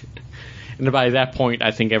 And by that point,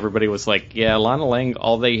 I think everybody was like, yeah, Lana Lang,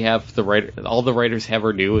 all the writers have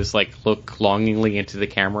her do is look longingly into the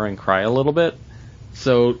camera and cry a little bit.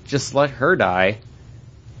 So just let her die.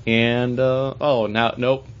 And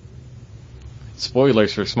nope.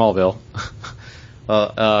 Spoilers for Smallville.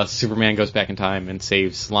 Superman goes back in time and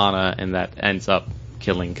saves Lana, and that ends up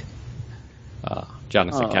killing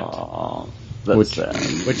Jonathan Kent. Which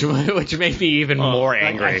made me even more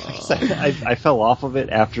angry. I fell off of it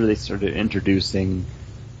after they started introducing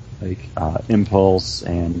Impulse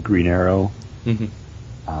and Green Arrow.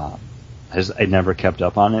 I never kept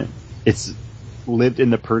up on it. It's lived in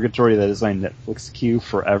the purgatory that is my Netflix queue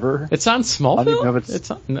forever. It's on Smallville? It's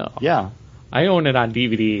on, no. Yeah. I own it on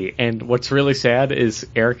DVD, and what's really sad is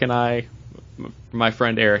Eric and I, my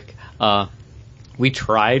friend Eric, we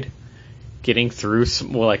tried getting through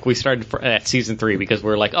we started at season 3 because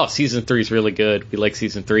we're season 3 is really good. We like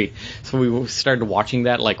season 3. So we started watching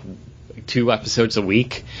that 2 episodes a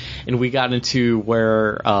week, and we got into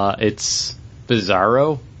where it's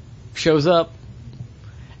Bizarro shows up,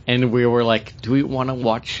 and we were like, do we want to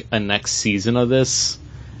watch a next season of this?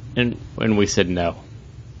 And we said no.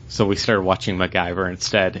 So we started watching MacGyver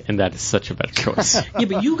instead, and that is such a better choice. Yeah,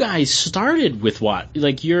 but you guys started with what?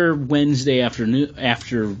 Your Wednesday afternoon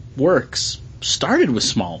after works started with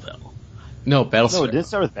Smallville. No, Battlestar. No, it didn't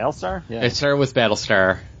start with Battlestar? Yeah. It started with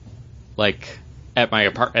Battlestar,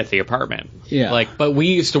 at the apartment. Yeah. But we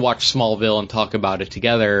used to watch Smallville and talk about it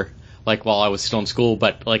together, while I was still in school,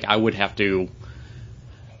 but, I would have to...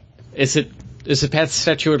 Is it past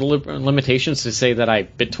statute of limitations to say that I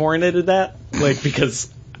BitTorrented that?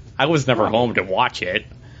 Because... I was never home to watch it,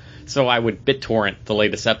 so I would BitTorrent the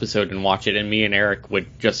latest episode and watch it, and me and Eric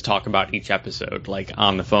would just talk about each episode,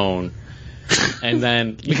 on the phone. And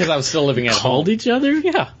then, because I was still living at home. Called each other?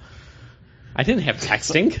 Yeah. I didn't have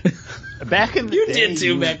texting. Back in the you day, did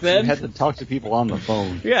too back then. You had to talk to people on the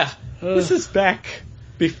phone. Yeah. This is back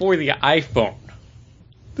before the iPhone.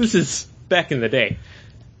 This is back in the day.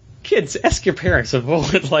 Kids, ask your parents of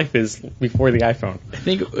what life is before the iPhone. I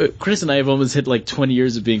think Chris and I have almost hit like 20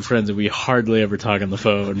 years of being friends, and we hardly ever talk on the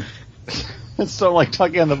phone. It's so like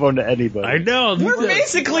talking on the phone to anybody. I know. We're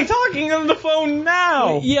basically talking on the phone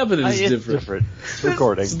now. Yeah, but it's It's different. different. It's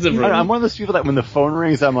recording. It's different. I'm one of those people that when the phone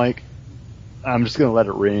rings, I'm like, I'm just going to let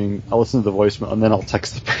it ring. I'll listen to the voicemail, and then I'll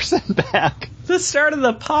text the person back. The start of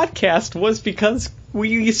the podcast was because we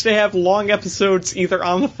used to have long episodes either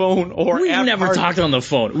on the phone or We at never our- talked on the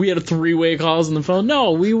phone. We had a 3-way calls on the phone.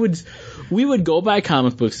 No, we would go buy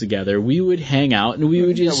comic books together. We would hang out, and we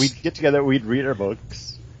would just... We'd get together, we'd read our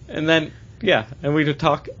books. And then, and we would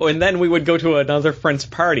talk, and then we would go to another friend's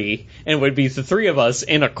party, and it would be the three of us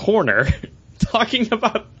in a corner talking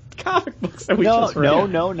about comic books that we just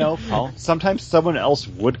read. No, Paul. Sometimes someone else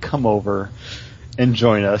would come over and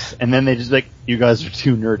join us, and then they just like, you guys are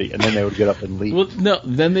too nerdy, and then they would get up and leave. Well, no,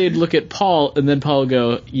 then they'd look at Paul, and then Paul would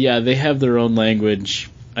go, yeah, they have their own language.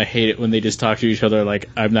 I hate it when they just talk to each other like,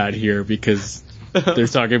 I'm not here because they're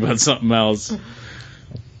talking about something else.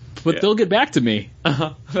 But they'll get back to me.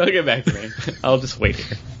 They'll get back to me. I'll just wait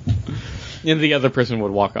here. And the other person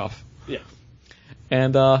would walk off. Yeah.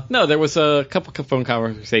 And, no, there was a couple of phone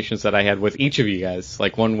conversations that I had with each of you guys.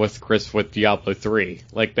 Like, one with Chris with Diablo 3.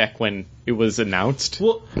 Like, back when it was announced.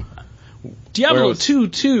 Well, Diablo 2,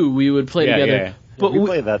 too, we would play together. Yeah. But we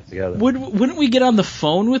played that together. wouldn't we get on the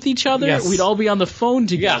phone with each other? Yes. We'd all be on the phone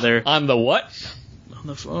together. Yeah. On the what? On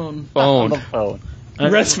the phone. On the phone.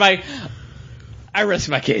 I rest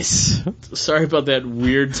my case. Sorry about that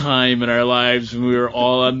weird time in our lives when we were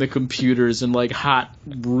all on the computers in like hot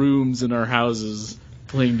rooms in our houses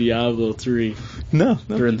playing Diablo 3 No.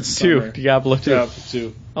 during the summer. Diablo 2. Diablo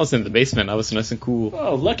 2. I was in the basement. I was nice and cool.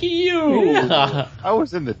 Oh, lucky you! Yeah. I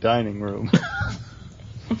was in the dining room.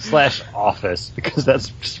 / office, because that's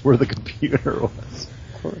just where the computer was.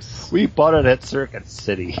 Of course. We bought it at Circuit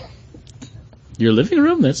City. Your living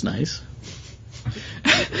room? That's nice.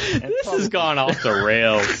 This has gone off the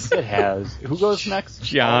rails. It has. Who goes next?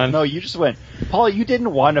 John. Oh, no, you just went. Paul, you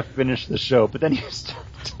didn't want to finish the show, but then you started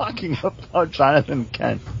talking about Jonathan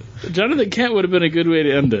Kent. Jonathan Kent would have been a good way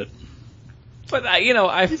to end it. But, I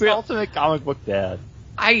He's the feel... ultimate comic book dad.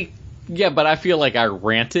 but I feel like I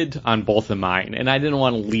ranted on both of mine, and I didn't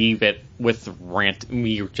want to leave it with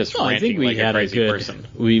me just No, I think ranting we like had a crazy good. person.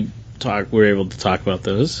 We were able to talk about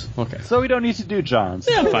those. Okay. So we don't need to do John's.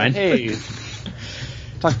 Yeah, fine. Hey.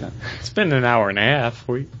 Talk then. It's been an hour and a half.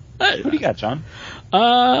 Who do you got, John?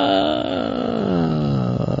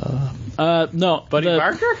 No. Buddy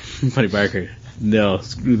Barker? Buddy Barker. No,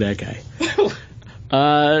 screw that guy.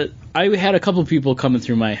 I had a couple people coming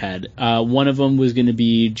through my head. One of them was going to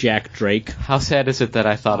be Jack Drake. How sad is it that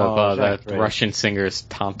I thought of Jack that Drake. Russian singer's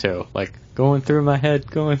Tonto? Like, going through my head.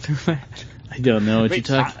 I I don't know what Wait,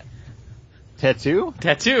 you're talking. Tattoo?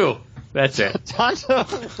 Tattoo! That's it. Tonto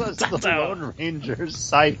was the Tonto. Lone Ranger's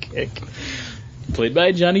sidekick. Played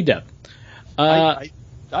by Johnny Depp. I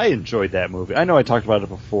enjoyed that movie. I know I talked about it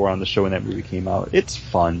before on the show when that movie came out. It's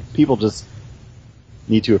fun. People just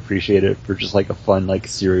need to appreciate it for just like a fun, like,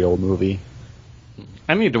 serial movie.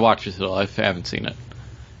 I need to watch it still. I haven't seen it.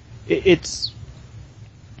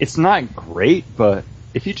 It's not great, but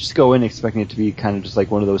if you just go in expecting it to be kind of just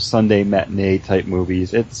like one of those Sunday matinee type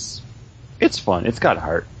movies, it's fun. It's got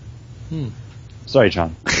heart. Sorry,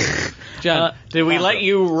 John. John, did we let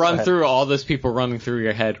you run ahead. through all those people running through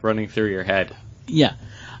your head? Yeah.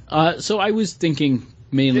 So I was thinking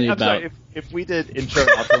mainly I'm about. sorry, if we did intro and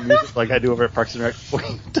outro music like I do over at Parks and Rec, we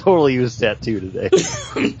totally use Tattoo today.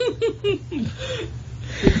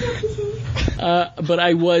 But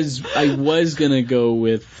I was gonna go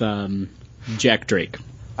with Jack Drake.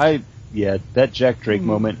 That Jack Drake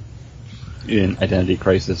moment in Identity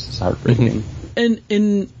Crisis is heartbreaking. And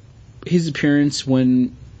in his appearance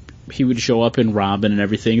when he would show up in Robin and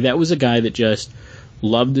everything, that was a guy that just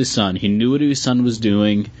loved his son. He knew what his son was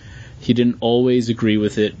doing. He didn't always agree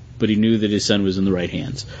with it, but he knew that his son was in the right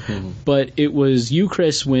hands. But it was you,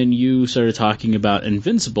 Chris, when you started talking about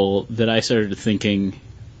Invincible, that I started thinking,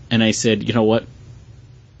 and I said, you know what?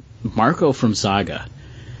 Marco from Saga.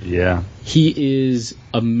 Yeah. He is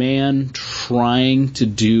a man trying to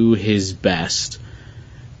do his best,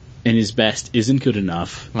 and his best isn't good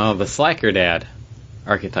enough. Oh, the slacker dad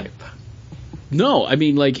archetype. No, I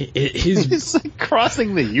mean, like, his... He's like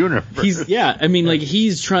crossing the universe.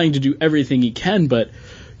 He's trying to do everything he can, but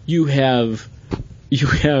you have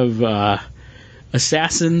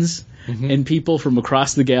assassins and people from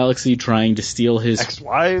across the galaxy trying to steal his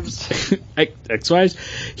ex-wives. ex-wives.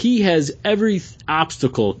 He has every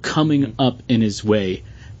obstacle coming up in his way,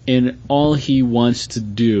 and all he wants to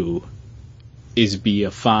do is be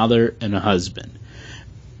a father and a husband.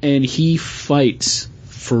 And he fights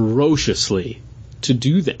ferociously to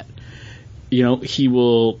do that. You know, he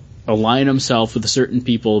will align himself with certain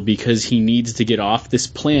people because he needs to get off this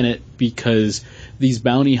planet because these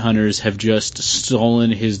bounty hunters have just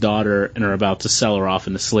stolen his daughter and are about to sell her off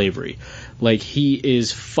into slavery. Like, he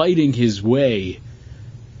is fighting his way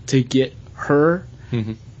to get her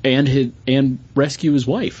and rescue his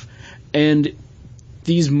wife. And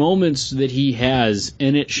these moments that he has,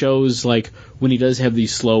 and it shows, like, when he does have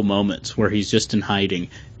these slow moments where he's just in hiding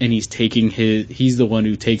and he's the one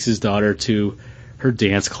who takes his daughter to her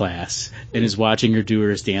dance class and is watching her do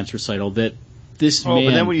her dance recital, that this man...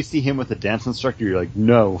 but then when you see him with the dance instructor, you're like,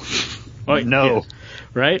 no. No. Yeah.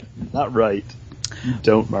 Right? Not right. You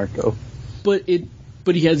don't, Marco. But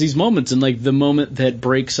he has these moments, and like the moment that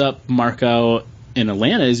breaks up Marco and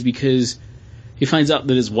Alana is because he finds out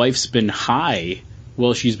that his wife's been high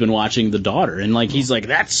while she's been watching the daughter, and like he's like,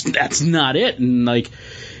 that's not it, and like,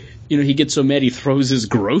 you know, he gets so mad he throws his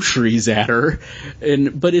groceries at her,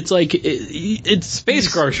 but it's like it's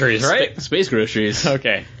space groceries, right? Space groceries.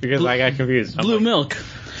 Okay, because I got confused. Blue milk,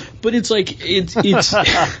 but it's like it's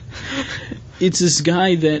it's this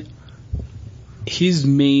guy that his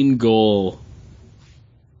main goal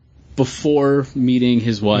before meeting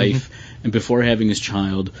his wife and before having his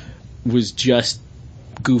child was just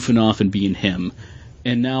goofing off and being him.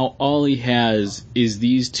 And now all he has is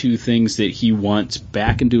these two things that he wants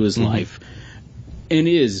back into his life, and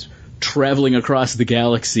is traveling across the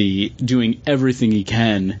galaxy, doing everything he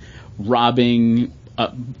can, robbing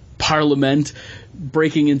Parliament,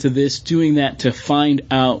 breaking into this, doing that to find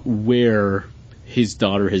out where his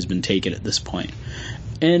daughter has been taken at this point.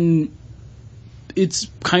 And it's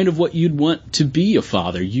kind of what you'd want to be a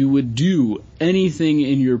father. You would do anything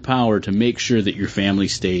in your power to make sure that your family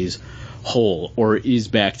stays whole or is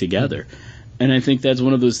back together. And I think that's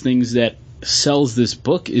one of those things that sells this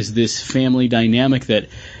book, is this family dynamic that,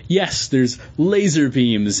 yes, there's laser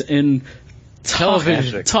beams and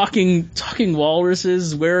television, talking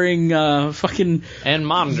walruses wearing fucking and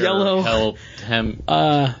Monitor yellow helped him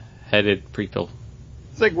headed prequel.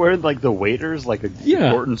 It's like we're like the waiters, like a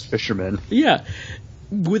Horton's fisherman. Yeah,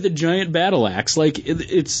 with a giant battle axe. Like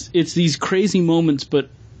it's these crazy moments, but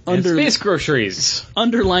space groceries.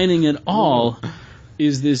 Underlining it all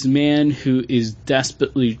is this man who is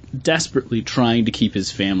desperately trying to keep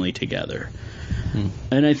his family together.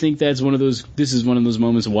 And I think that's this is one of those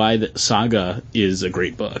moments why the Saga is a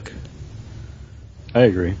great book. I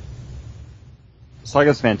agree.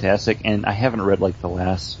 Saga's fantastic, and I haven't read like the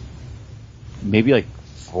last maybe like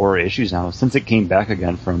 4 issues now since it came back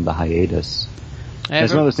again from the hiatus.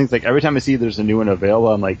 It's one of those things, like every time I see there's a new one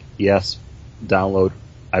available, I'm like, yes, download.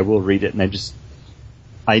 I will read it, and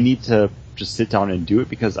I need to just sit down and do it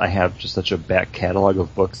because I have just such a back catalog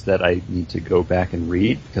of books that I need to go back and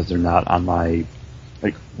read because they're not on my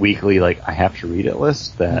like weekly, like I have to read it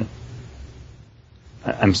list. That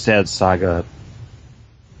I'm sad Saga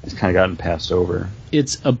has kind of gotten passed over.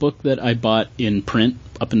 It's a book that I bought in print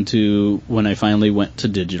up until when I finally went to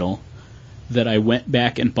digital, that I went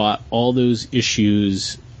back and bought all those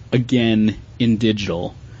issues again in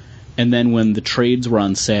digital. And then when the trades were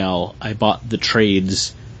on sale, I bought the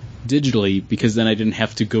trades digitally because then I didn't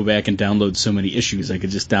have to go back and download so many issues. I could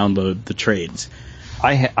just download the trades.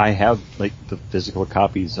 I have like the physical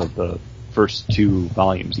copies of the first 2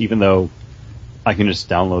 volumes, even though I can just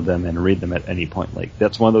download them and read them at any point. Like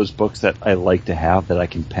that's one of those books that I like to have that I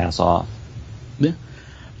can pass off. Yeah.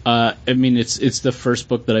 I mean, it's the first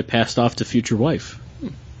book that I passed off to future wife.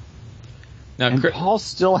 Now, and Paul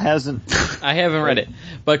still hasn't. I haven't read it,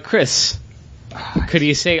 but Chris, could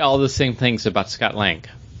you say all the same things about Scott Lang?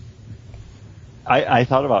 I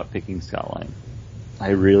thought about picking Scott Lang. I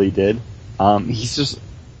really did.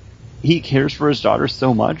 He cares for his daughter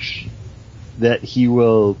so much that he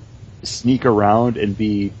will sneak around and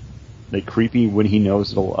be like creepy when he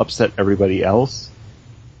knows it'll upset everybody else.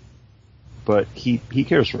 But he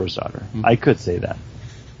cares for his daughter. Mm-hmm. I could say that.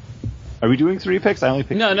 Are we doing 3 picks? I only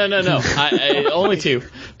picked No. I only 2.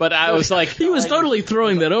 But I was like... He was totally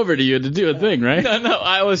throwing that over to you to do a thing, right? No,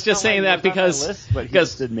 I was just saying that because... But he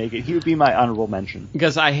just didn't make it. He would be my honorable mention.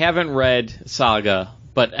 Because I haven't read Saga,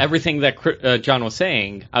 but everything that John was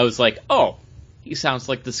saying, I was like, oh, he sounds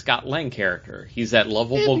like the Scott Lang character. He's that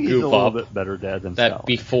lovable goof-up. He's a little bit better dad than that Scott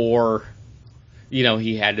before,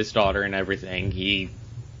 he had his daughter and everything, he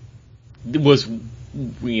was,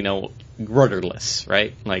 rudderless,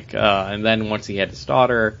 right? Like, and then once he had his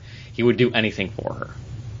daughter, he would do anything for her.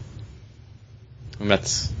 And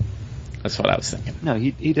that's what I was thinking. No,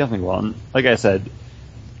 he definitely will. And like I said,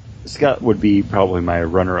 Scott would be probably my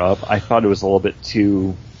runner-up. I thought it was a little bit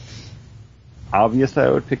too obvious that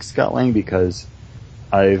I would pick Scott Lang because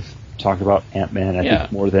I've talked about Ant-Man, I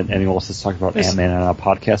think, more than anyone else has talked about Ant-Man on a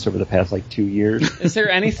podcast over the past, 2 years. Is there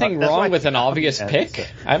anything wrong with an obvious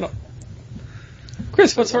pick? I don't...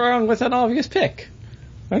 Chris, what's wrong with an obvious pick?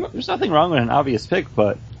 There's nothing wrong with an obvious pick,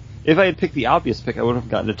 but if I had picked the obvious pick, I would have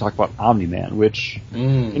gotten to talk about Omni-Man, which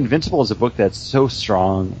Invincible is a book that's so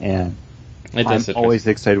strong, and I'm always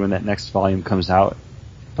excited when that next volume comes out.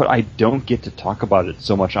 But I don't get to talk about it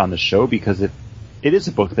so much on the show because it is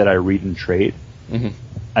a book that I read in trade. Mm-hmm.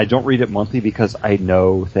 I don't read it monthly because I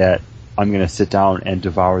know that I'm going to sit down and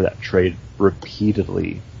devour that trade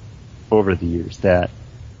repeatedly over the years. That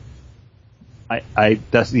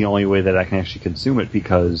that's the only way that I can actually consume it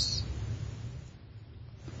because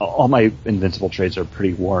all my Invincible trades are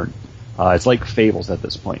pretty worn. It's like Fables at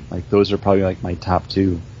this point. Those are probably my top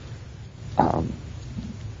two.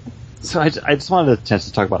 So I just wanted a chance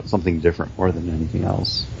to talk about something different more than anything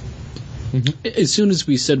else. Mm-hmm. As soon as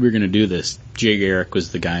we said we were going to do this, Jay Garrick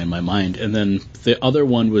was the guy in my mind, and then the other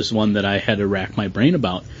one was one that I had to rack my brain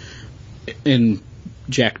about. And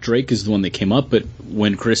Jack Drake is the one that came up, but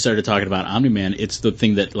when Chris started talking about Omni-Man, it's the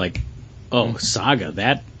thing that Saga,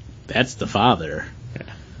 that's the father.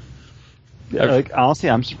 Yeah, honestly,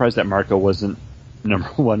 I'm surprised that Marco wasn't number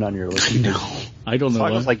one on your list. I know. I don't know.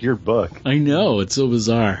 Saga's like your book. I know. It's so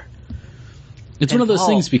bizarre. It's one of those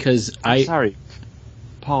things because Sorry,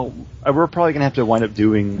 Paul, we're probably going to have to wind up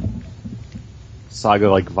doing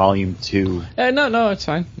Saga Volume 2. No, it's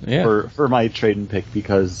fine. Yeah. For my trade and pick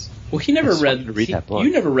because he never read that book.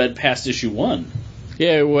 You never read past issue 1.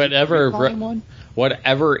 Yeah, whatever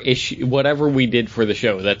issue, whatever we did for the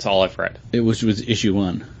show, that's all I've read. It was issue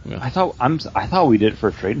 1. Yeah. I thought we did it for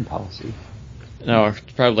trading policy. No,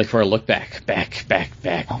 probably for a look back in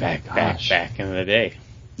the day.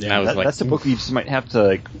 Yeah, that's the book we just might have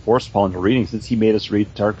to force Paul into reading since he made us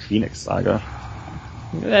read Dark Phoenix Saga.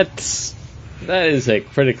 That is a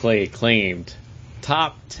critically acclaimed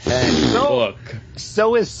top 10 book.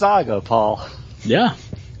 So is Saga, Paul. Yeah.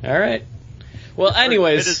 All right. Well,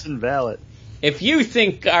 anyways, it is invalid. If you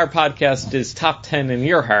think our podcast is top 10 in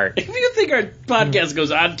your heart, if you think our podcast goes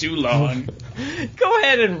on too long, go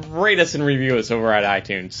ahead and rate us and review us over at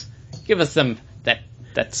iTunes. Give us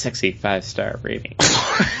that sexy 5-star rating.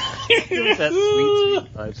 Give us that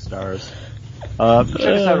sweet 5 stars. Check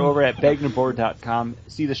us out over at bagandboard.com.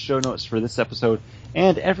 See the show notes for this episode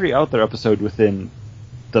and every other episode within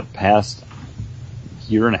the past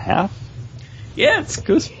year and a half. Yeah, it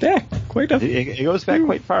goes back quite a... It goes back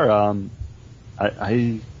quite far.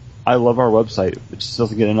 I love our website. It just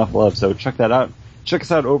doesn't get enough love, so check that out. Check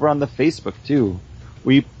us out over on the Facebook, too.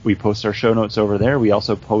 We post our show notes over there. We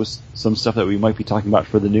also post some stuff that we might be talking about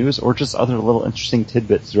for the news or just other little interesting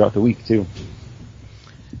tidbits throughout the week, too.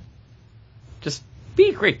 Just be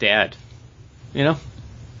a great dad, you know?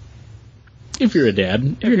 If you're a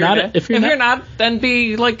dad. If you're not, then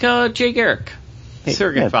be like Jay Garrick.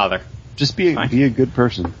 Surrogate father. Just be a good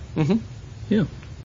person. Mm-hmm. Yeah.